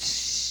and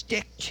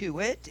stick to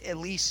it, at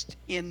least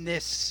in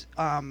this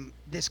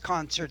this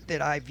concert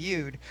that I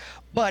viewed.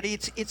 But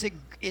it's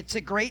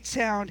a great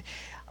sound.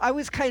 I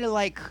was kind of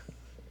like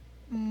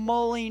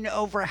mulling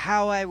over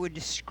how I would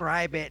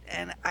describe it,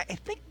 and I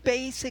think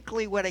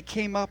basically what I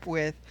came up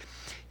with,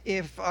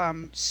 if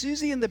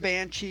Susie and the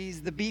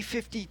Banshees, the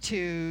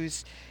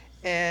B-52s,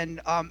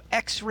 and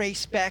X-Ray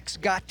Specs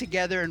got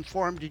together and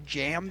formed a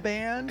jam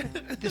band,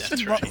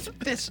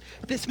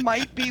 this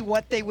might be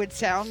what they would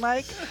sound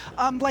like.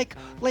 Like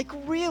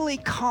really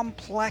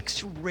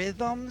complex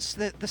rhythms.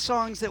 The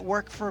songs that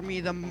work for me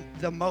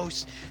the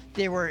most,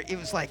 it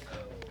was like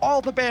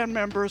all the band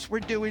members were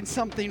doing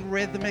something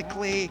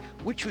rhythmically,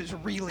 which was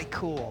really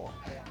cool.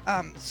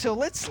 So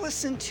let's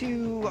listen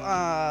to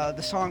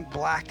the song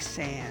Black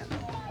Sand.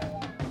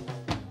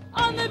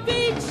 On the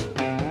beach,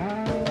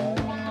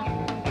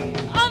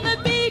 on the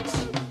beach,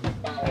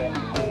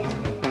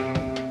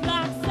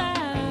 black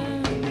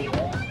sand.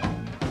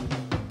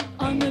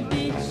 On the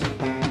beach,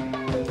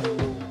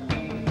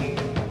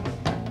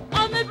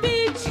 on the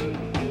beach,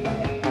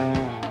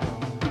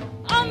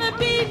 on the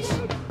beach,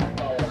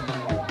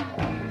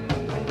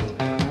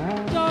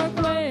 dark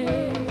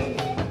wave.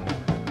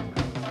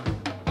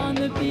 On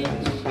the beach.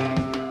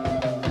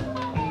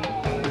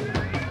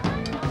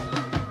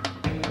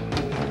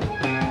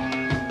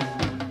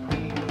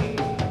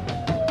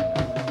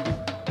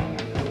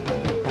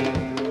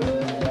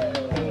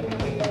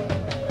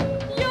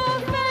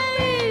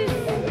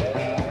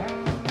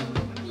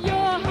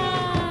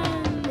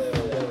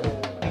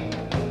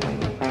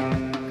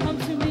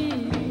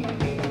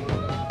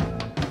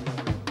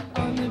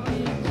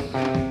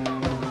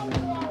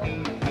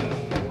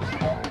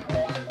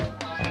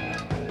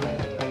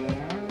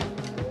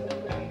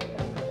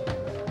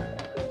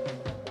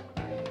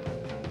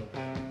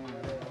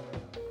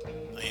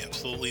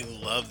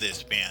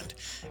 This band,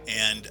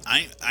 and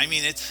I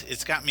mean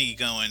it's got me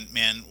going,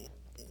 man.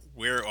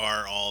 Where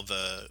are all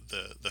the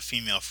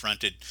female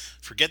fronted,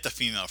 forget the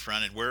female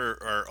fronted,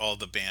 where are all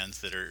the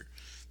bands that are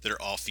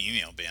all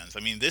female bands? I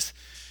mean,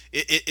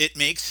 it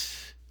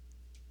makes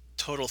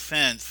total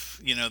sense,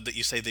 that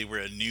you say they were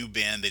a new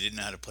band, they didn't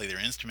know how to play their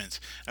instruments.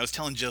 I was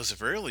telling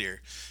Joseph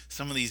earlier,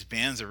 some of these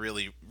bands are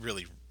really,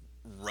 really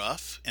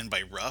rough, and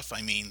by rough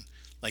I mean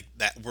like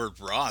that word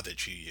raw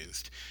that you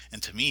used,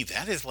 and to me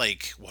that is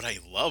like what I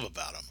love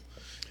about them.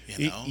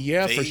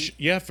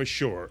 For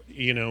sure.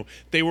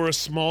 They were a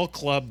small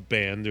club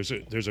band.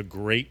 There's a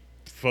great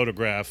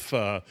photograph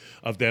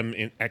of them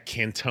at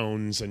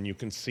Cantones, and you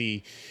can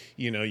see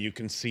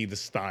the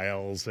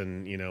styles,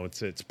 and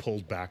it's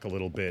pulled back a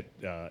little bit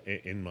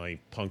in my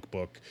punk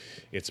book.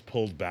 It's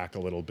pulled back a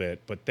little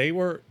bit, but they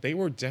were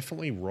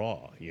definitely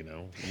raw.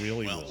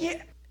 Really raw.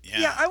 Yeah.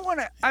 Yeah,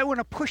 I want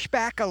to push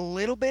back a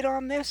little bit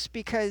on this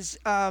because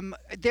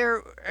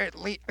they're at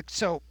least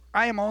so.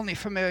 I am only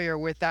familiar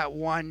with that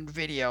one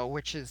video,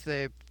 which is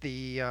the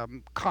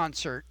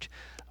concert.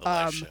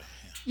 Live show,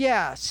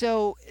 yeah.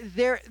 So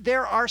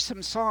there are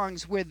some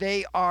songs where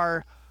they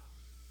are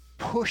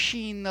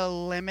pushing the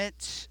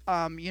limits.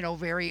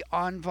 Very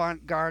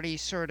avant-garde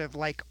sort of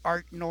like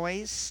art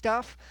noise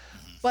stuff,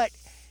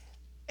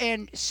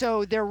 and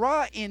so they're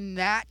raw in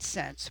that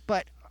sense,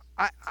 but.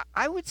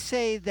 I would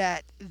say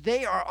that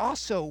they are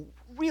also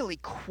really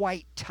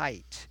quite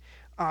tight.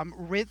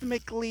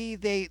 Rhythmically,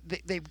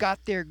 they've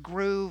got their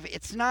groove.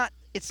 It's not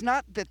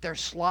that they're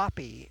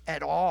sloppy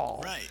at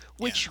all, right?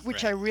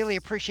 Which I really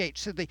appreciate.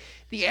 So the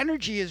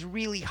energy is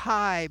really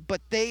high,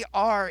 but they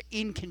are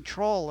in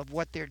control of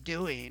what they're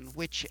doing,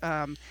 which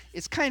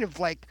is kind of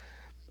like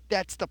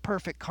that's the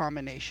perfect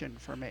combination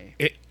for me.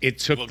 It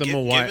took them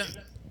a while.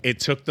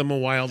 It took them a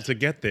while to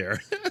get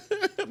there.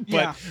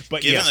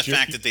 But given the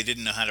fact that they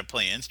didn't know how to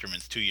play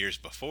instruments 2 years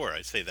before,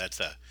 I'd say that's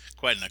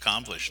quite an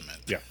accomplishment.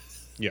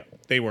 Yeah.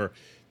 They were.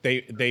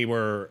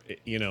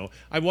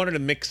 I wanted to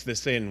mix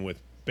this in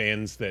with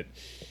bands that,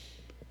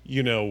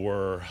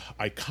 were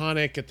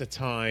iconic at the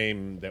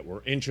time, that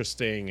were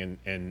interesting,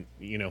 and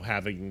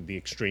having the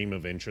extreme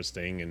of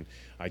interesting. And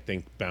I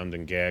think Bound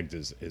and Gagged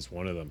is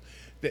one of them.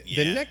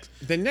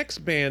 The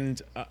next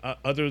band,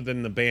 other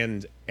than the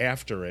band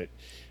after it,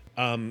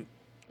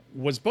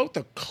 was both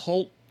a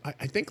cult.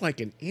 I think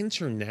like an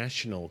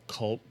international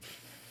cult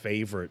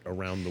favorite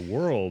around the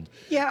world.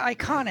 Yeah,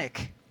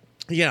 iconic.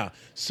 Yeah.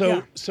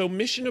 So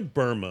Mission of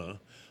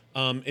Burma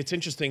It's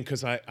interesting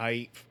because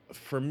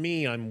for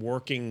me, I'm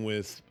working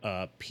with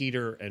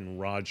Peter and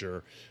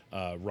Roger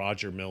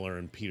Miller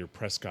and Peter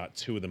Prescott,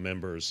 two of the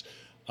members.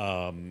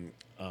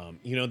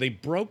 They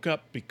broke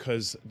up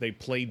because they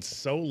played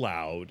so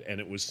loud and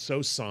it was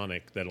so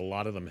sonic that a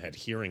lot of them had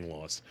hearing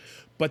loss.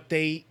 But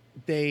they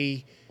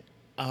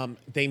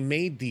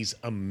made these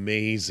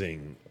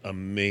amazing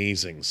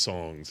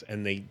songs,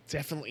 and they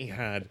definitely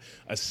had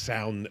a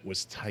sound that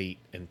was tight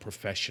and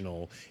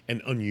professional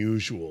and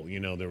unusual.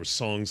 There were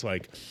songs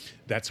like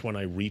 "That's When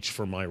I Reach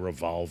for My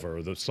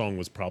Revolver." The song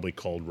was probably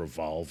called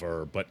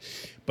Revolver, but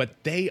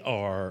they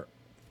are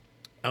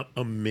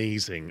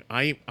amazing.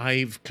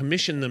 I've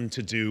commissioned them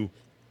to do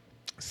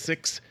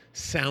 6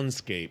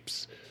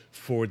 soundscapes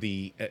for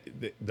the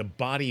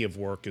body of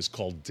work is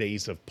called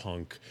Days of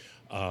Punk.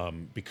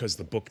 Because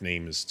the book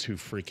name is too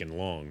freaking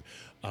long.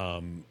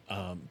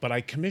 But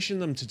I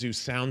commissioned them to do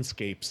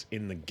soundscapes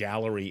in the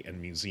gallery and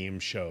museum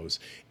shows,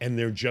 and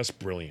they're just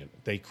brilliant.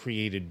 They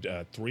created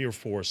 3 or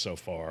 4 so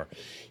far.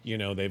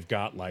 They've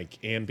got like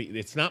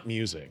it's not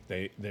music.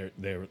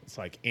 It's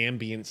like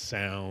ambient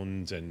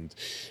sound and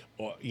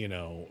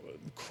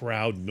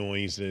crowd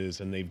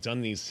noises, and they've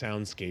done these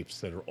soundscapes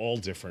that are all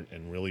different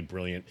and really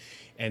brilliant.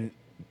 And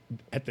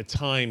at the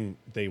time,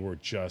 they were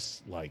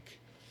just like,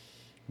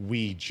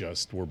 we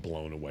just were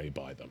blown away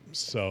by them.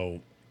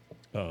 So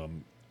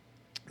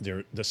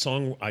the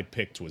song I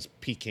picked was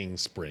Peking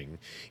Spring.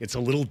 It's a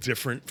little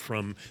different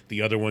from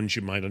the other ones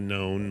you might have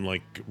known,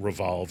 like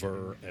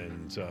Revolver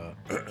and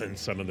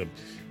some of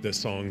the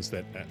songs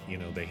that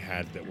they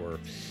had that were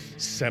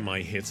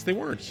semi-hits. They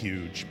weren't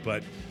huge,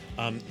 but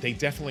they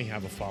definitely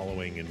have a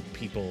following, and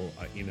people,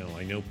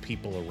 I know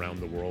people around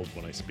the world,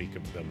 when I speak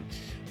of them,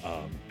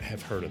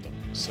 have heard of them.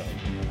 So.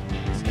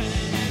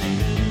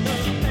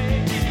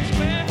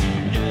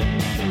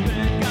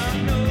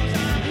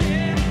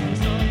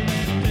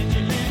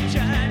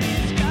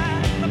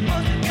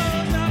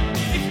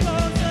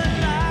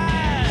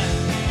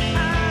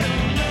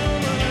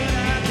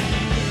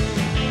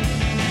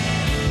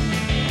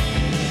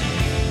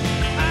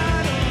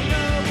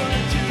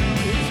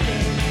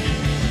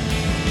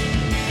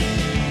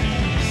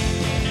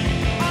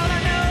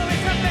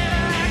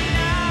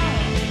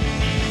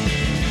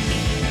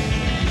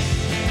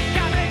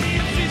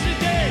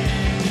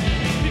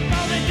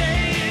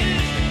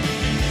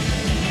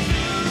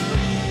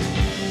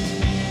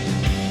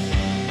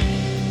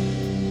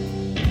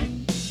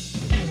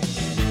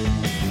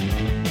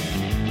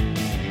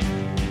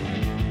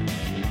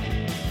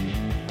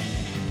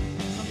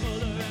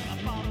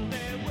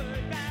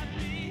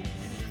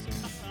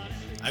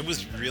 I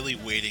was really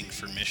waiting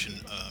for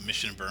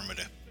Mission Burma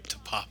to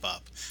pop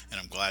up, and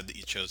I'm glad that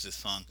you chose this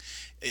song.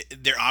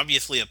 They're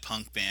obviously a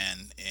punk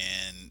band,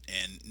 and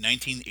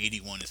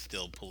 1981 is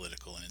still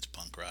political in its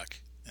punk rock,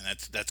 and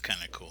that's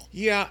kind of cool.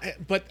 Yeah,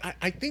 but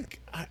I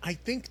think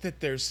that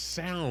their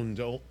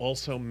sound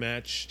also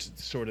matched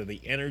sort of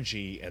the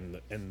energy and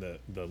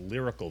the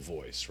lyrical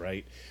voice,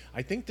 right?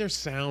 I think their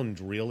sound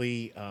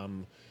really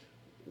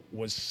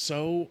was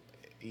so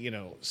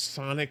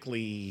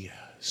sonically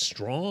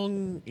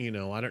strong.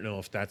 I don't know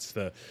if that's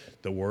the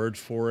word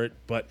for it,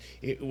 but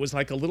it was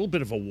like a little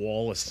bit of a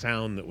wall of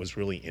sound that was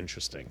really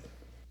interesting.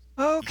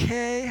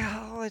 Okay,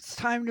 it's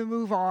time to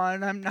move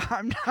on. I'm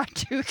not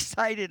too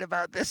excited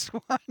about this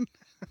one.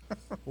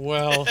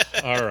 Well,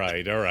 all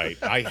right.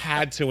 I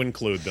had to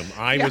include them.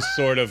 I was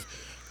sort of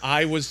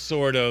I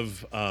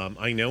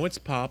know it's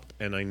pop,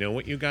 and I know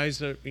what you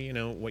guys are,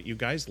 what you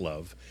guys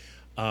love.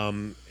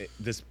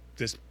 This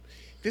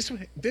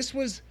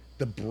was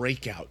the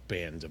breakout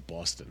band of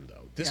Boston,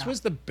 though. This was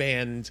the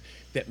band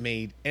that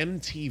made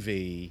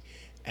MTV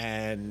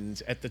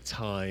and at the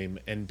time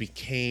and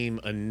became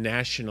a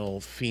national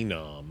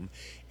phenom.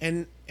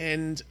 And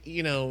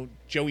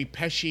Joey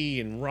Pesci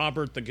and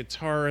Robert, the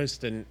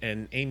guitarist,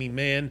 and Amy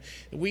Mann,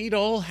 we'd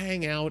all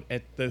hang out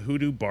at the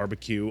Hoodoo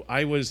Barbecue.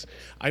 I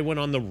went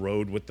on the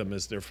road with them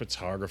as their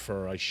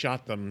photographer. I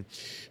shot them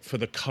for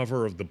the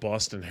cover of the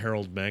Boston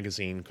Herald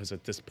magazine, because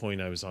at this point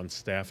I was on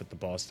staff at the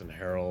Boston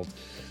Herald.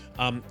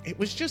 It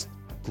was just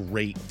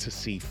great to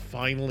see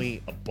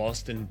finally a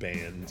Boston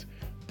band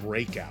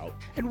break out.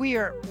 And we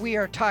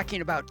are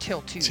talking about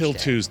Till Tuesday. Till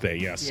Tuesday,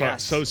 yes.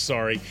 Yes. So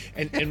sorry.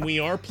 And we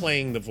are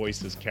playing the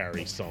Voices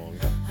Carry song.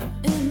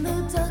 In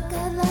the dark,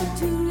 I like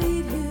to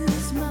read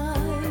his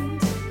mind,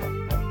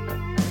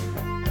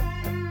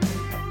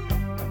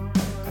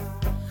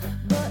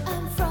 but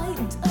I'm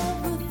frightened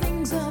of the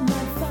things I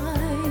might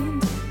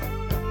find.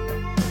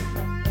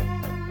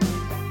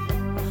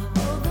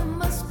 Oh, there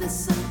must be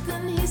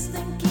something he's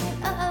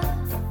thinking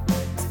of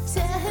to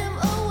tear him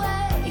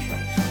away.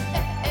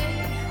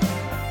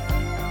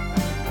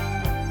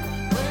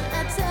 When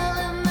I tell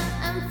him that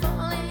I'm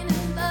falling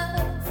in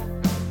love,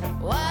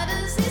 what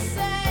does he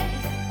say?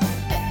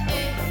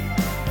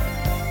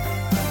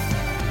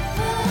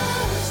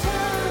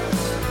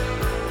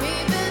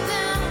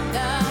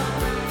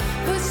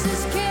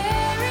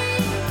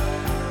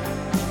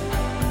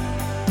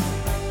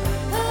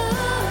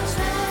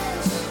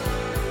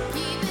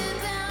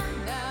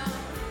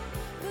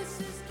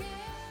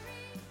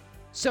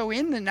 So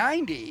in the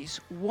 90s,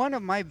 one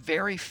of my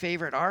very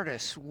favorite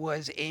artists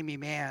was Amy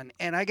Mann.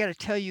 And I got to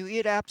tell you,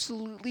 it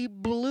absolutely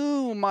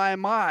blew my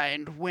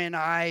mind when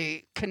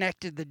I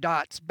connected the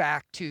dots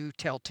back to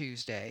Till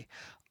Tuesday.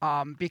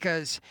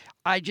 Because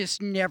I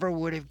just never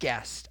would have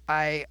guessed.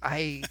 I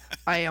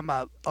am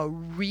a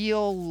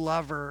real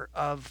lover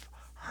of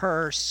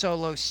her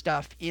solo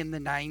stuff in the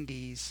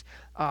 90s.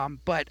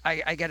 But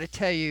I got to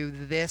tell you,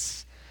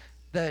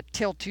 the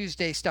Till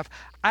Tuesday stuff,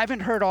 I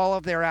haven't heard all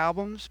of their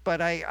albums, but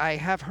I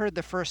have heard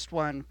the first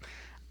one.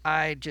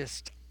 I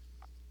just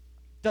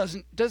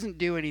doesn't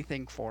do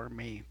anything for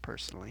me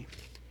personally.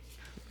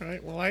 All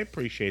right. Well, I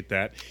appreciate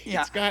that.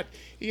 Yeah. It's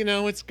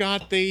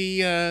got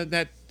the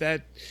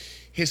that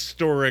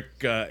historic.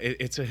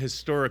 It's a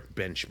historic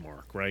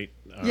benchmark, right?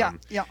 Yeah.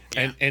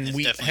 And it's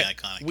we definitely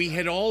iconic. we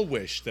had all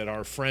wished that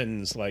our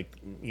friends like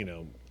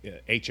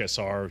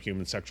HSR,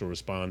 Human Sexual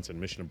Response, and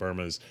Mission of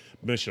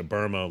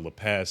Burma, La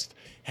Peste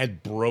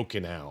had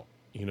broken out.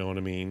 You know what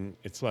I mean?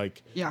 It's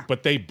like, Yeah.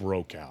 But they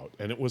broke out,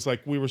 and it was like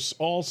we were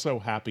all so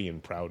happy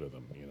and proud of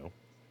them.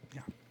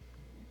 Yeah.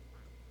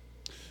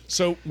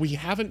 So we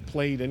haven't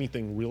played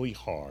anything really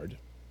hard,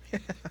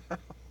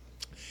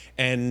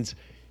 and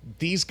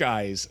these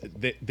guys,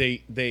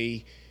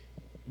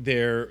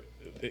 they're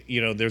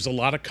there's a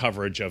lot of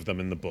coverage of them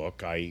in the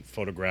book. I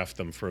photographed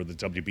them for the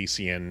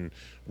WBCN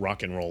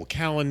rock and roll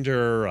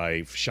calendar.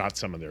 I've shot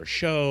some of their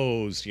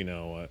shows.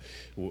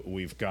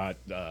 We've got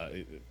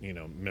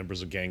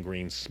members of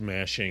Gangrene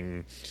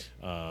smashing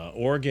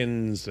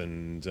organs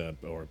and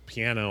or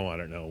piano. I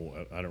don't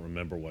know. I don't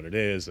remember what it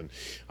is. And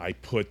I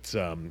put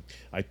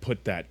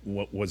that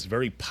what was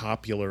very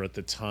popular at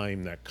the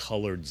time, that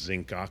colored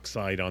zinc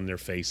oxide on their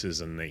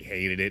faces, and they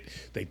hated it.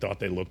 They thought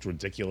they looked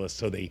ridiculous,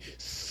 so they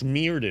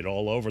smeared it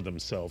all over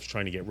themselves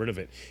trying to get rid of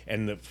it.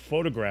 And the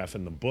photograph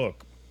in the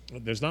book,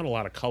 there's not a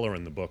lot of color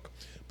in the book,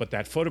 but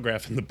that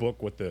photograph in the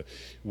book with the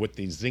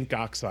zinc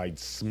oxide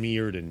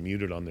smeared and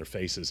muted on their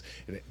faces,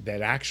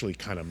 that actually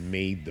kind of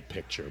made the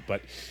picture.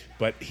 But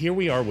here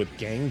we are with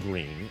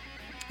Gangrene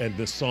and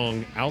the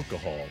song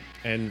Alcohol,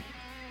 and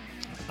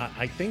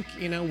I think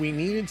we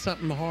needed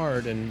something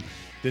hard, and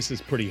this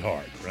is pretty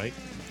hard, right?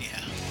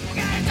 Yeah. We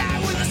gotta die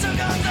with a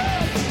circle of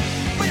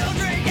love. We'll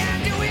drink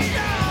and do it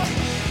all.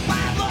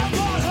 My love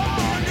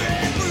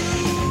 100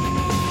 proof.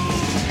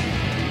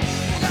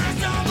 We got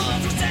some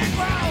bullets with San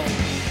Crow.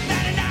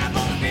 99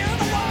 bullets beer on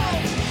the wall.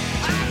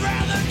 I'd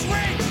rather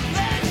drink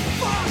than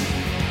fuck.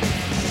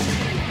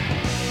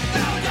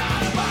 No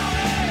doubt about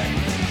it.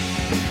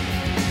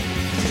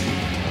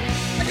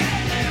 I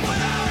can't live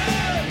without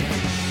it.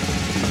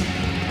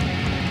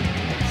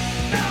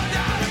 No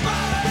doubt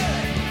about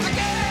it. I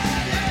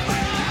can't live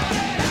without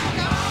it.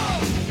 Alcohol.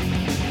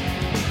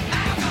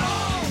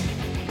 Alcohol.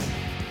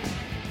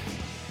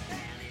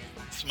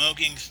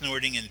 Smoking,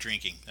 snorting, and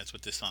drinking. That's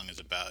what this song is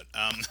about.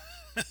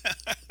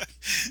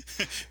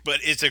 But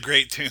it's a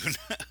great tune.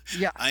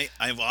 Yeah.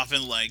 I've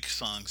often liked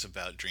songs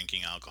about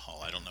drinking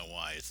alcohol. I don't know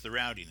why. It's the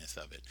rowdiness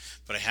of it.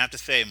 But I have to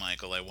say,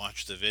 Michael, I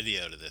watched the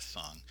video to this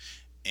song,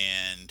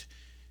 and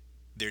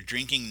they're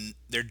drinking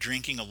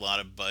a lot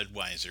of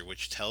Budweiser,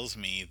 which tells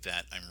me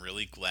that I'm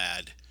really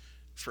glad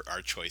for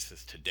our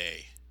choices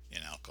today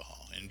in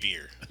alcohol, in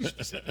beer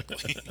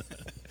specifically.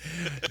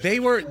 They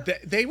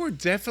were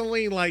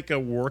definitely like a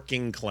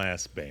working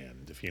class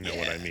band, if you know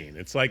what I mean.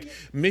 It's like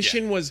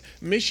Mission was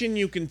Mission.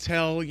 You can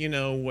tell,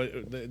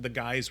 what the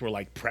guys were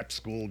like prep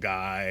school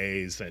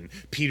guys, and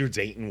Peter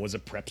Dayton was a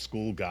prep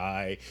school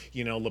guy.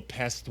 La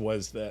Peste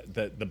was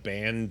the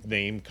band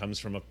name comes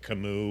from a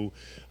Camus,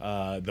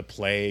 The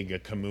Plague, a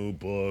Camus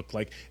book.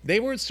 Like they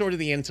were sort of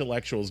the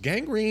intellectuals.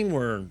 Gangrene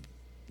were,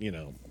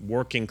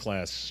 working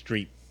class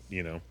street.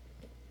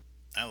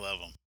 I love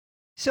them.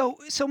 So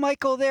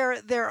Michael,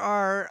 there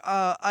are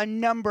a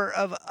number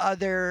of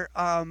other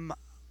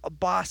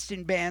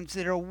Boston bands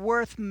that are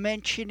worth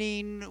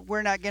mentioning.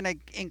 We're not going to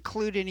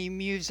include any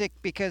music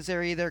because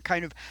they're either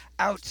kind of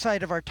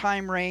outside of our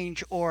time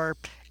range or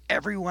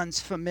everyone's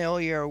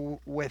familiar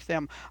with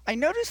them. I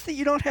noticed that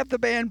you don't have the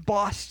band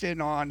Boston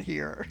on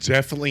here.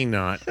 Definitely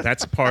not.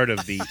 That's part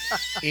of the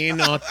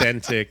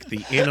inauthentic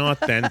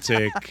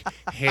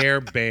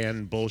hair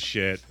band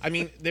bullshit. I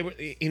mean, they were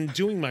in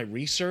doing my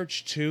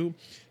research too.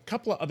 A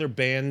couple of other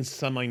bands,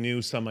 some I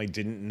knew, some I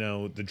didn't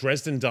know. The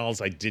Dresden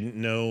Dolls I didn't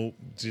know,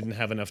 didn't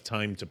have enough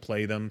time to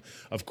play them.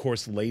 Of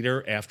course,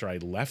 later, after I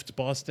left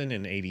Boston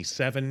in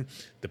 '87,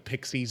 the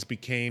Pixies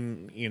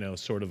became,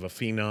 sort of a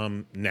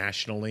phenom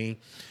nationally.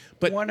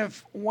 But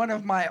one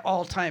of my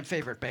all-time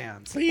favorite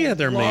bands. Yeah,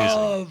 they're amazing.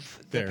 Love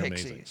the They're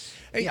Pixies.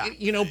 amazing.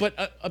 Yeah.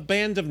 But a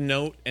band of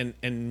note, and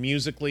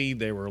musically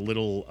they were a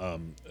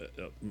little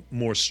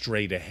more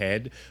straight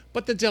ahead.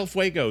 But the Del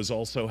Fuegos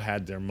also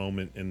had their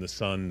moment in the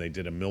sun. They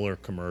did a Miller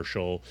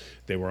commercial.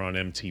 They were on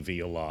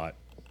MTV a lot.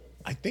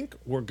 I think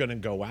we're going to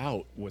go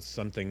out with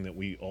something that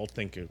we all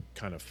think are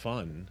kind of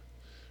fun,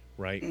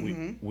 right?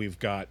 We've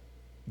got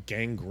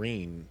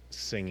Gangrene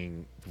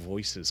singing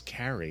Voices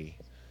Carry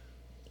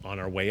on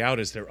our way out.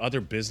 Is there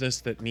other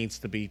business that needs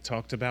to be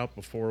talked about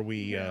before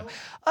we?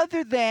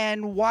 Other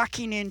than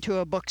walking into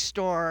a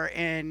bookstore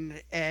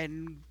and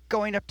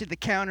going up to the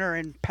counter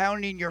and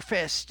pounding your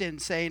fist and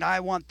saying,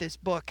 "I want this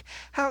book,"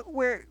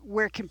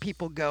 where can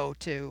people go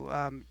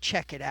to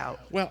check it out?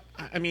 Well,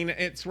 I mean,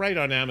 it's right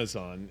on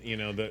Amazon. You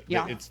know,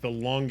 it's the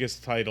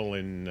longest title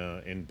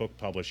in book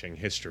publishing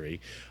history.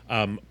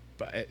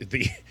 But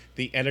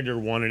the editor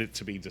wanted it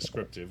to be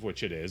descriptive,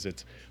 which it is.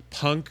 It's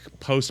punk,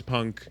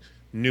 post-punk,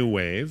 new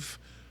wave,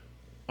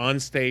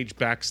 on stage,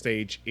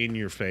 backstage, in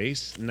your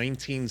face,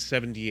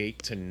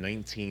 1978 to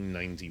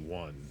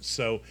 1991.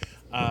 So,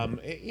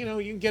 you know,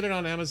 you can get it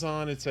on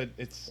Amazon. It's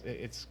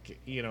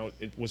you know,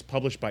 it was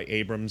published by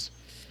Abrams,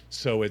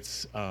 so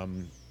it's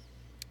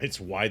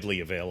widely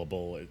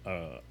available.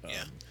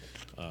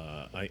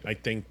 I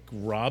think,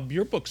 Rob,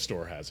 your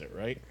bookstore has it,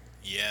 right?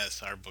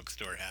 Yes, our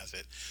bookstore has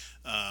it.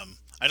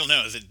 I don't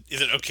know. Is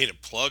it okay to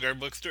plug our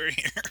bookstore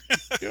here?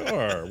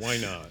 Sure, why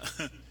not?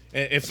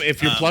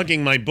 If you're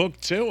plugging my book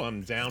too,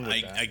 I'm down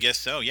with that. I guess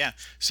so, yeah.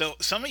 So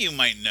some of you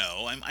might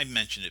know, I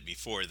mentioned it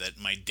before, that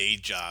my day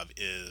job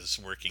is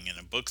working in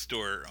a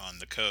bookstore on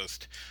the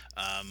coast,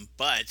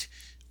 but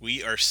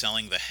we are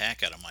selling the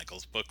heck out of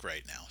Michael's book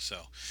right now.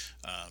 So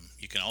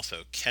you can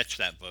also catch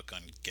that book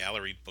on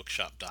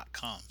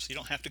gallerybookshop.com. So you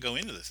don't have to go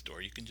into the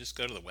store. You can just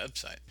go to the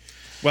website.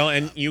 Well,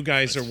 and you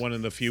guys are one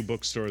of the few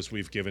bookstores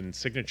we've given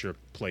signature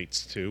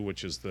plates to,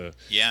 which is the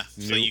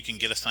so you can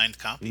get a signed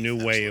copy.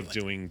 New way of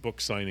doing book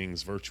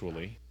signings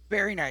virtually.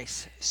 Very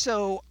nice.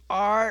 So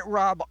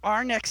Rob,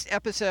 our next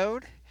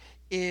episode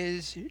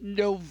is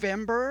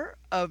November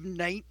of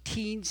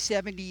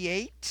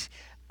 1978.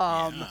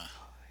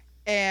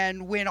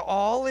 And when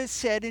all is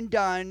said and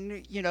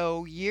done, you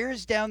know,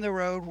 years down the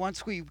road,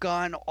 once we've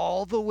gone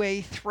all the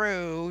way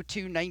through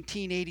to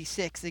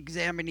 1986,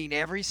 examining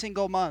every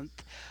single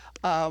month,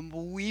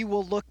 we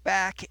will look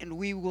back and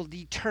we will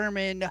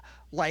determine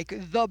like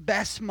the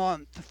best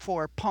month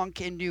for punk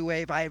and new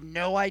wave. I have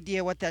no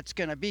idea what that's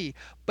going to be,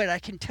 but I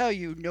can tell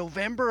you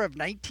November of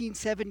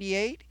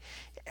 1978,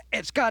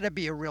 it's got to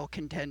be a real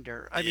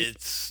contender. I mean,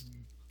 it's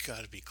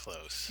got to be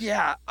close.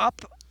 Yeah,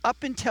 up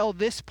until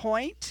this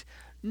point,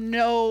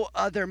 no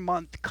other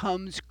month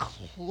comes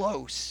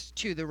close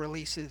to the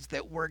releases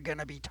that we're going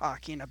to be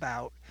talking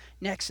about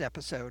next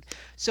episode.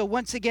 So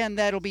once again,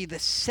 that'll be the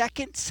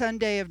second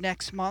Sunday of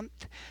next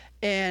month,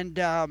 and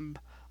I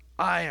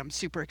am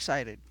super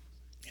excited.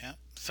 Yeah,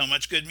 so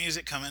much good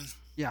music coming.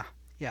 Yeah.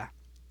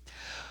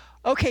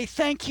 Okay,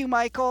 thank you,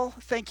 Michael.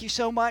 Thank you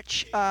so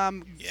much.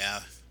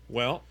 Yeah.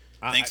 Well,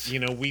 thanks. You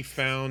know, we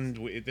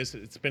found this.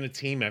 It's been a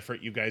team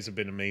effort. You guys have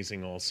been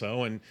amazing,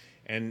 also, and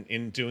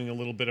in doing a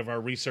little bit of our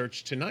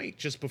research tonight,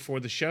 just before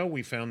the show,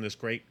 we found this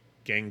great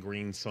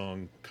Gangrene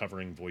song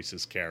covering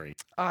Voices Carry.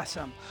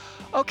 Awesome.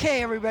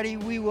 Okay, everybody,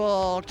 we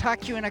will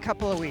talk to you in a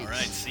couple of weeks. All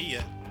right, see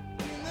ya.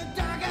 In the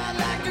dark, I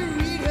like to